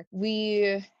director,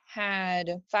 we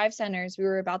had 5 centers. We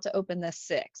were about to open the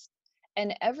 6th.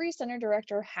 And every center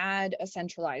director had a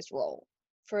centralized role.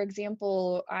 For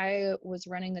example, I was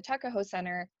running the Tuckahoe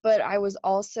Center, but I was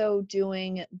also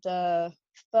doing the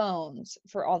phones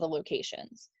for all the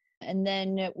locations. And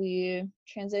then we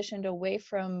transitioned away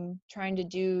from trying to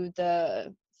do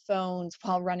the phones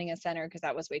while running a center because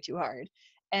that was way too hard.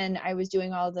 And I was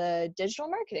doing all the digital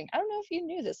marketing. I don't know if you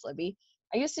knew this, Libby.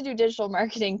 I used to do digital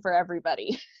marketing for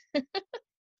everybody.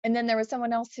 And then there was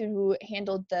someone else who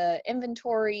handled the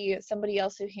inventory, somebody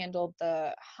else who handled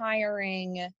the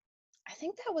hiring. I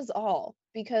think that was all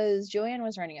because Joanne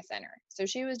was running a center. So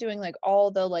she was doing like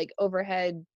all the like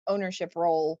overhead ownership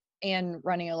role and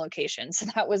running a location. So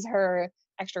that was her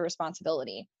extra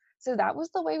responsibility. So that was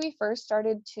the way we first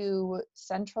started to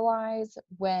centralize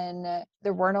when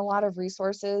there weren't a lot of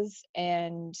resources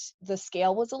and the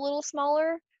scale was a little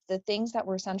smaller. The things that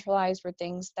were centralized were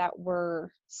things that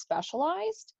were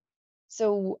specialized.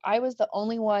 So I was the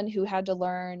only one who had to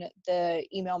learn the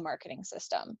email marketing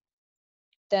system.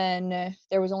 Then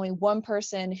there was only one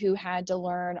person who had to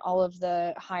learn all of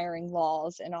the hiring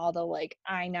laws and all the like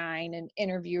I-9 and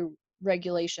interview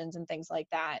regulations and things like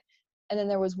that. And then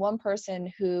there was one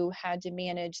person who had to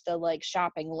manage the like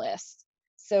shopping list.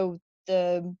 So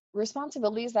the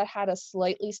responsibilities that had a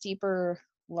slightly steeper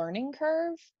learning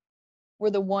curve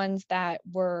were the ones that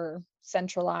were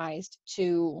centralized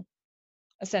to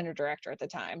a center director at the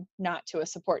time, not to a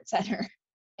support center.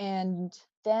 And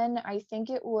then I think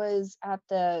it was at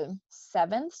the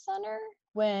 7th center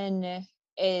when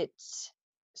it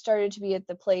started to be at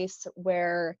the place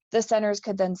where the centers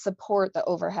could then support the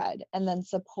overhead and then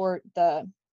support the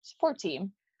support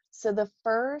team. So the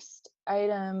first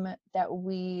item that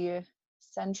we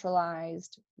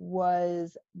centralized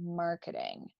was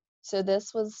marketing. So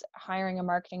this was hiring a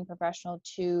marketing professional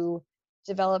to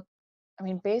develop,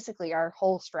 basically our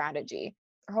whole strategy.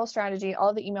 All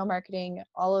of the email marketing,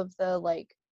 all of the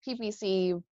like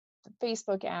PPC,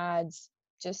 Facebook ads,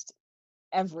 just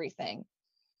everything.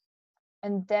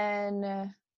 And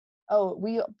then,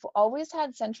 we always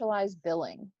had centralized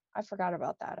billing. I forgot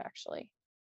about that actually.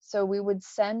 So we would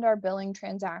send our billing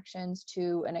transactions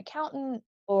to an accountant,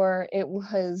 or it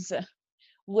was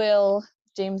Will,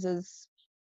 James's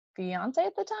fiance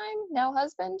at the time, now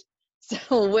husband.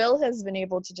 So Will has been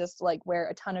able to just like wear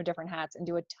a ton of different hats and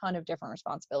do a ton of different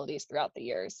responsibilities throughout the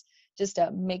years just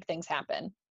to make things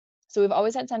happen. So we've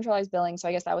always had centralized billing. So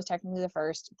I guess that was technically the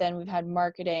first. Then we've had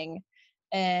marketing.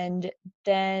 And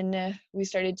then we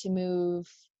started to move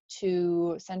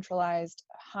to centralized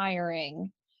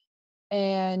hiring.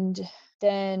 And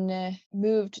then we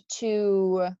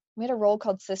had a role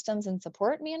called systems and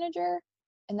support manager.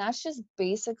 And that's just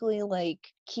basically like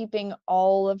keeping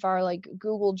all of our like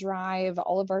Google Drive,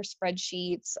 all of our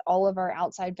spreadsheets, all of our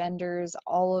outside vendors,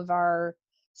 all of our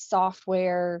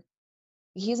software.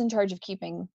 He's in charge of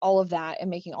keeping all of that and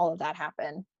making all of that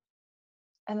happen.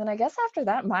 And then I guess after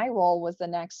that, my role was the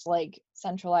next like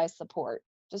centralized support,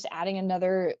 just adding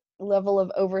another level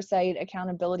of oversight,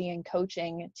 accountability, and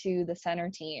coaching to the center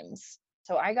teams.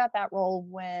 So I got that role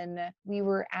when we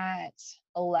were at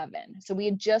 11. So we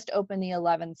had just opened the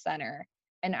 11th center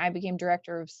and I became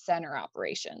director of center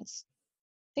operations.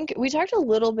 I think we talked a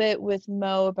little bit with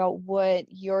Mo about what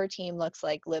your team looks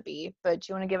like, Libby, but do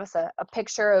you want to give us a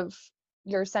picture of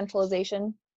your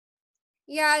centralization?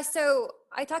 Yeah, so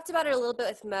I talked about it a little bit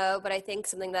with Mo, but I think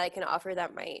something that I can offer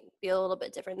that might be a little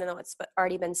bit different than what's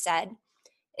already been said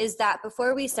is that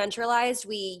before we centralized,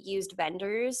 we used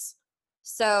vendors.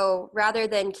 So rather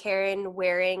than Karen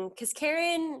wearing, because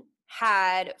Karen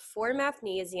had 4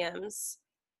 mathnesiums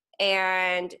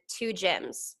and 2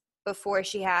 gyms before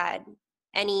she had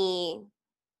any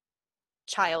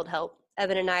child help.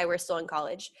 Evan and I were still in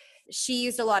college. She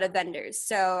used a lot of vendors.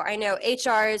 So I know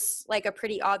HR is like a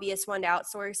pretty obvious one to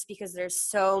outsource because there's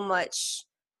so much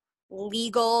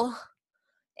legal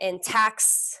and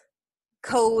tax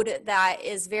code that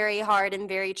is very hard and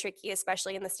very tricky,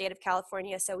 especially in the state of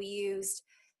California. So we used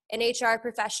an HR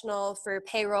professional for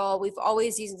payroll. We've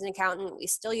always used an accountant. We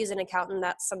still use an accountant.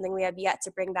 That's something we have yet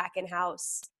to bring back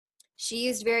in-house. She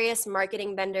used various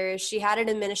marketing vendors. She had an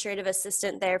administrative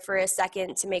assistant there for a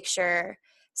second to make sure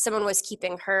someone was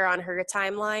keeping her on her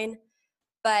timeline.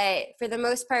 But for the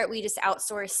most part, we just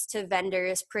outsourced to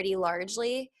vendors pretty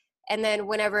largely. And then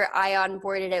whenever I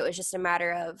onboarded, it was just a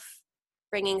matter of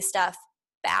bringing stuff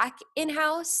back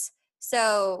in-house.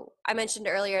 So I mentioned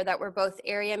earlier that we're both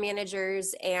area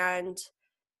managers and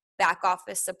back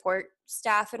office support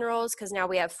staff and roles, because now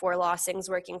we have 4 Lossings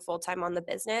working full-time on the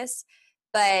business.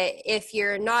 But if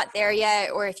you're not there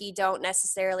yet, or if you don't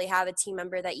necessarily have a team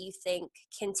member that you think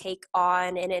can take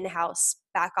on an in-house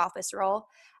back office role,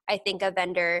 I think a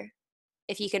vendor,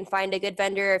 if you can find a good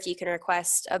vendor, if you can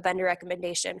request a vendor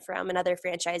recommendation from another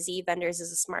franchisee, vendors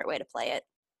is a smart way to play it.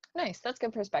 Nice. That's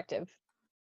good perspective.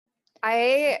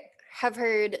 I have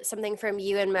heard something from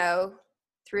you and Mo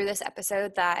through this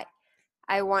episode that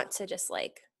I want to just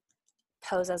like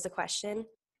pose as a question.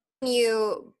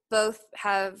 You both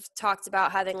have talked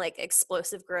about having like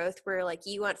explosive growth where like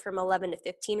you went from 11 to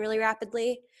 15 really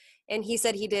rapidly. And he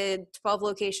said he did 12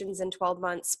 locations in 12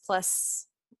 months plus,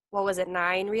 what was it,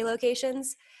 9 relocations.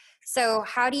 So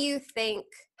how do you think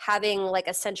having like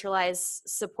a centralized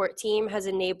support team has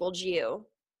enabled you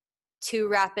to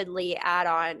rapidly add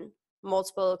on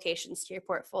multiple locations to your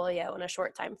portfolio in a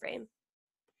short time frame?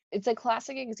 It's a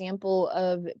classic example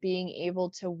of being able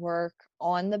to work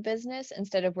on the business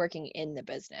instead of working in the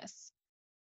business.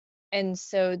 And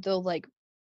so the like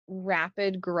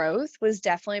rapid growth was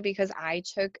definitely because I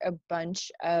took a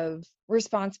bunch of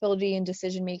responsibility and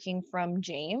decision making from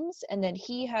James, and then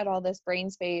he had all this brain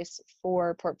space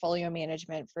for portfolio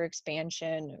management, for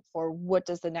expansion, for what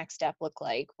does the next step look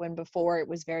like, when before it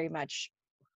was very much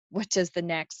what does the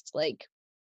next like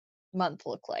month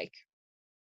look like.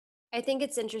 I think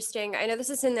it's interesting. I know this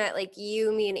is in that like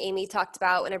you, me, and Amy talked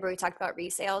about whenever we talked about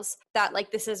resales, that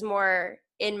like this is more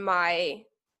in my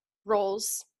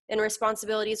roles and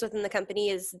responsibilities within the company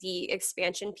is the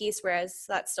expansion piece, whereas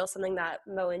that's still something that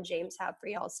Mo and James have for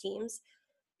y'all's teams.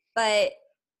 But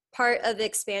part of the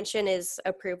expansion is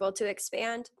approval to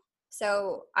expand.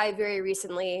 So I very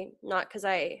recently, not because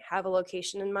I have a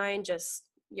location in mind, just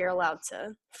you're allowed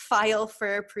to file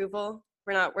for approval.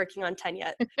 We're not working on 10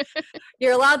 yet.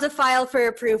 You're allowed to file for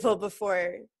approval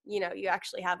before, you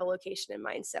actually have a location in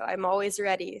mind. So I'm always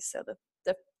ready. So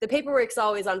the paperwork's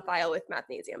always on file with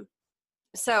Mathnasium.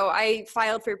 So I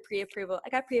filed for pre-approval. I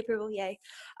got pre-approval, yay.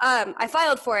 I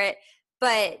filed for it,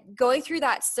 but going through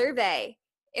that survey,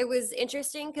 it was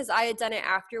interesting because I had done it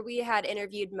after we had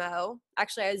interviewed Mo.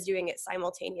 Actually, I was doing it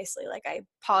simultaneously. Like I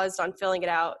paused on filling it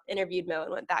out, interviewed Mo,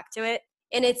 and went back to it.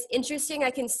 And it's interesting. I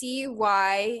can see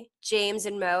why James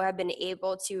and Mo have been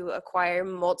able to acquire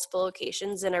multiple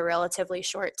locations in a relatively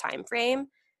short time frame,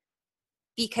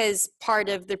 because part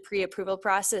of the pre-approval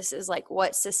process is like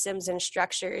what systems and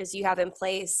structures you have in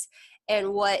place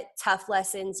and what tough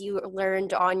lessons you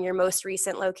learned on your most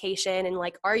recent location. And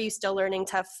like, are you still learning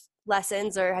tough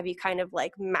lessons, or have you kind of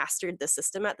like mastered the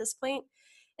system at this point?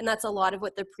 And that's a lot of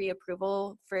what the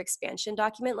pre-approval for expansion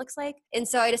document looks like. And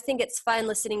so I just think it's fun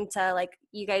listening to like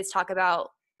you guys talk about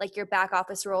like your back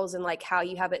office roles and like how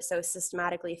you have it so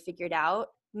systematically figured out.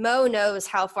 Mo knows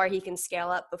how far he can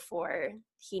scale up before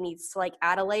he needs to like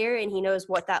add a layer, and he knows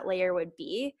what that layer would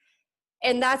be.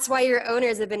 And that's why your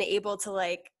owners have been able to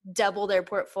like double their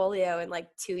portfolio in like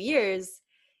 2 years,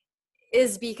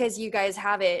 is because you guys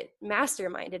have it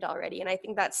masterminded already. And I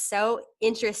think that's so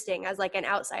interesting as like an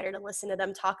outsider to listen to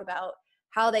them talk about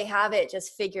how they have it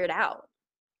just figured out.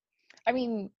 I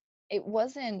mean, it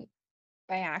wasn't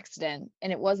by accident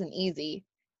and it wasn't easy.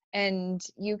 And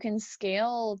you can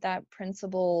scale that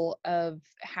principle of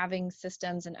having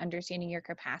systems and understanding your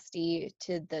capacity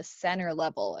to the center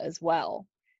level as well.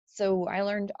 So I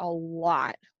learned a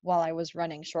lot while I was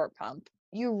running Short Pump.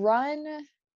 You run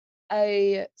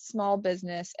a small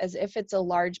business as if it's a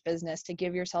large business to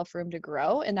give yourself room to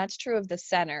grow. And that's true of the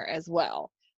center as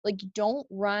well. Like, don't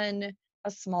run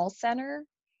a small center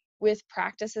with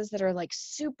practices that are like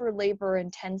super labor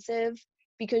intensive,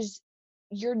 because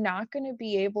you're not going to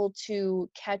be able to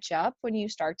catch up when you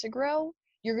start to grow.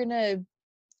 You're going to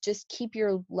just keep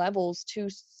your levels too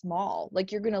small.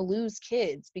 Like, you're going to lose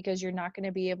kids because you're not going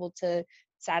to be able to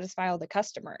satisfy all the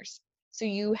customers. So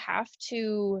you have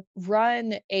to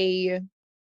run a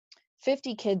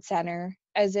 50 kid center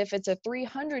as if it's a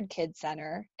 300 kid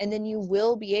center, and then you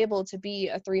will be able to be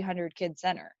a 300 kid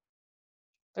center.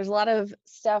 There's a lot of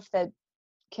stuff that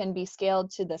can be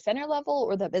scaled to the center level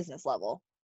or the business level.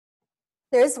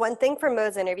 There's one thing from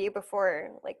Mo's interview before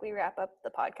like we wrap up the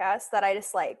podcast that I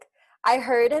just like, I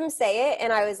heard him say it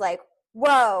and I was like,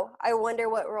 whoa, I wonder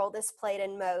what role this played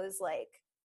in Mo's like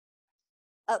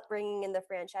upbringing in the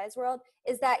franchise world,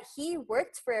 is that he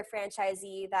worked for a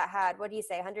franchisee that had, what do you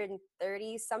say,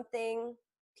 130 something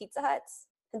Pizza Huts,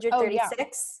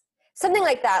 136. Something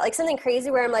like that, like something crazy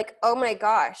where I'm like, oh my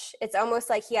gosh, it's almost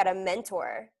like he had a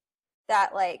mentor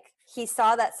that like he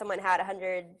saw that someone had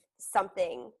 100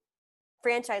 something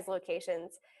franchise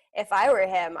locations. If I were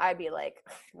him, I'd be like,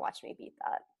 watch me beat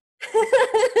that.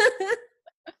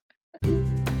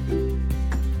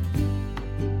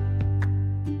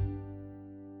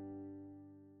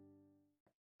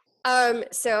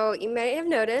 So you might have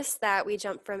noticed that we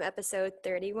jumped from episode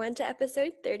 31 to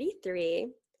episode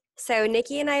 33. So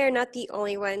Nikki and I are not the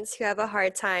only ones who have a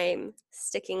hard time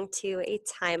sticking to a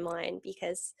timeline,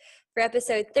 because for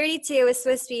episode 32 it was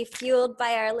supposed to be fueled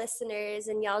by our listeners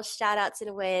and y'all shout out to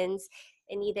the wins,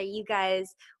 and either you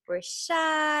guys were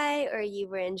shy or you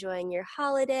were enjoying your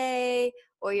holiday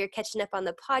or you're catching up on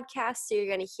the podcast, so you're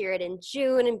going to hear it in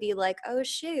June and be like, oh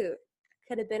shoot,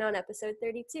 could have been on episode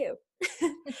 32.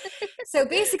 So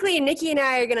basically Nikki and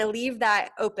I are going to leave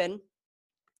that open,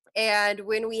 and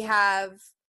when we have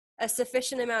a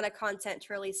sufficient amount of content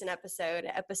to release an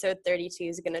episode 32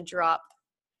 is going to drop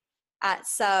at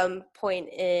some point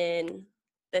in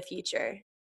the future.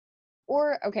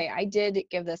 Or, okay, I did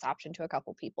give this option to a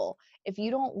couple people. If you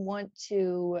don't want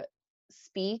to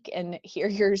speak and hear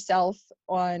yourself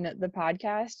on the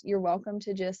podcast, you're welcome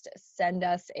to just send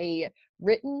us a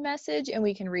written message and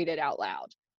we can read it out loud.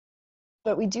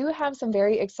 But we do have some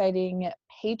very exciting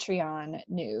Patreon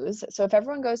news. So if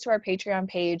everyone goes to our Patreon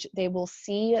page, they will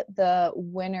see the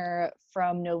winner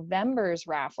from November's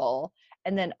raffle,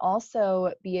 and then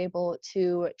also be able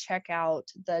to check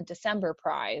out the December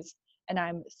prize. And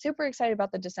I'm super excited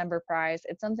about the December prize.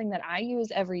 It's something that I use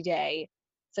every day,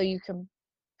 so you can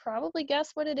probably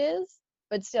guess what it is,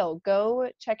 but still go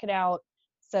check it out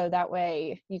so that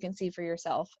way you can see for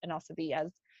yourself and also be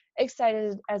as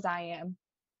excited as I am.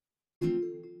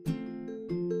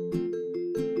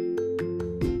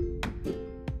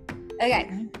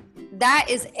 Okay, that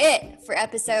is it for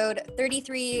episode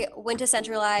 33, When to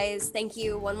Centralize. Thank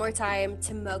you one more time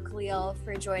to Mo Khalil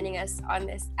for joining us on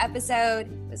this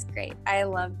episode. It was great. I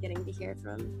love getting to hear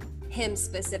from him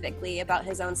specifically about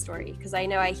his own story, because I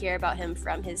know I hear about him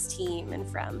from his team and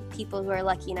from people who are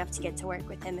lucky enough to get to work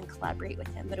with him and collaborate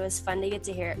with him, but it was fun to get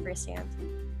to hear it firsthand.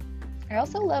 I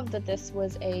also love that this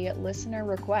was a listener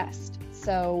request.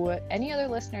 So any other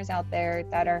listeners out there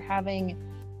that are having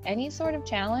any sort of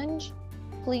challenge,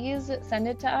 please send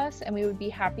it to us and we would be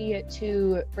happy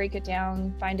to break it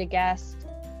down, find a guest,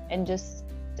 and just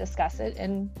discuss it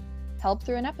and help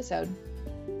through an episode.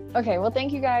 Okay, well,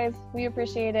 thank you guys. We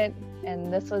appreciate it.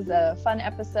 And this was a fun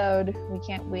episode. We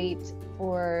can't wait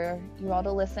for you all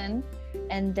to listen.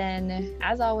 And then,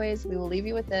 as always, we will leave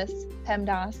you with this.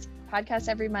 PEMDAS, podcast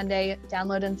every Monday.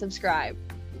 Download and subscribe.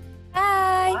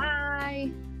 Bye.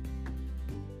 Bye.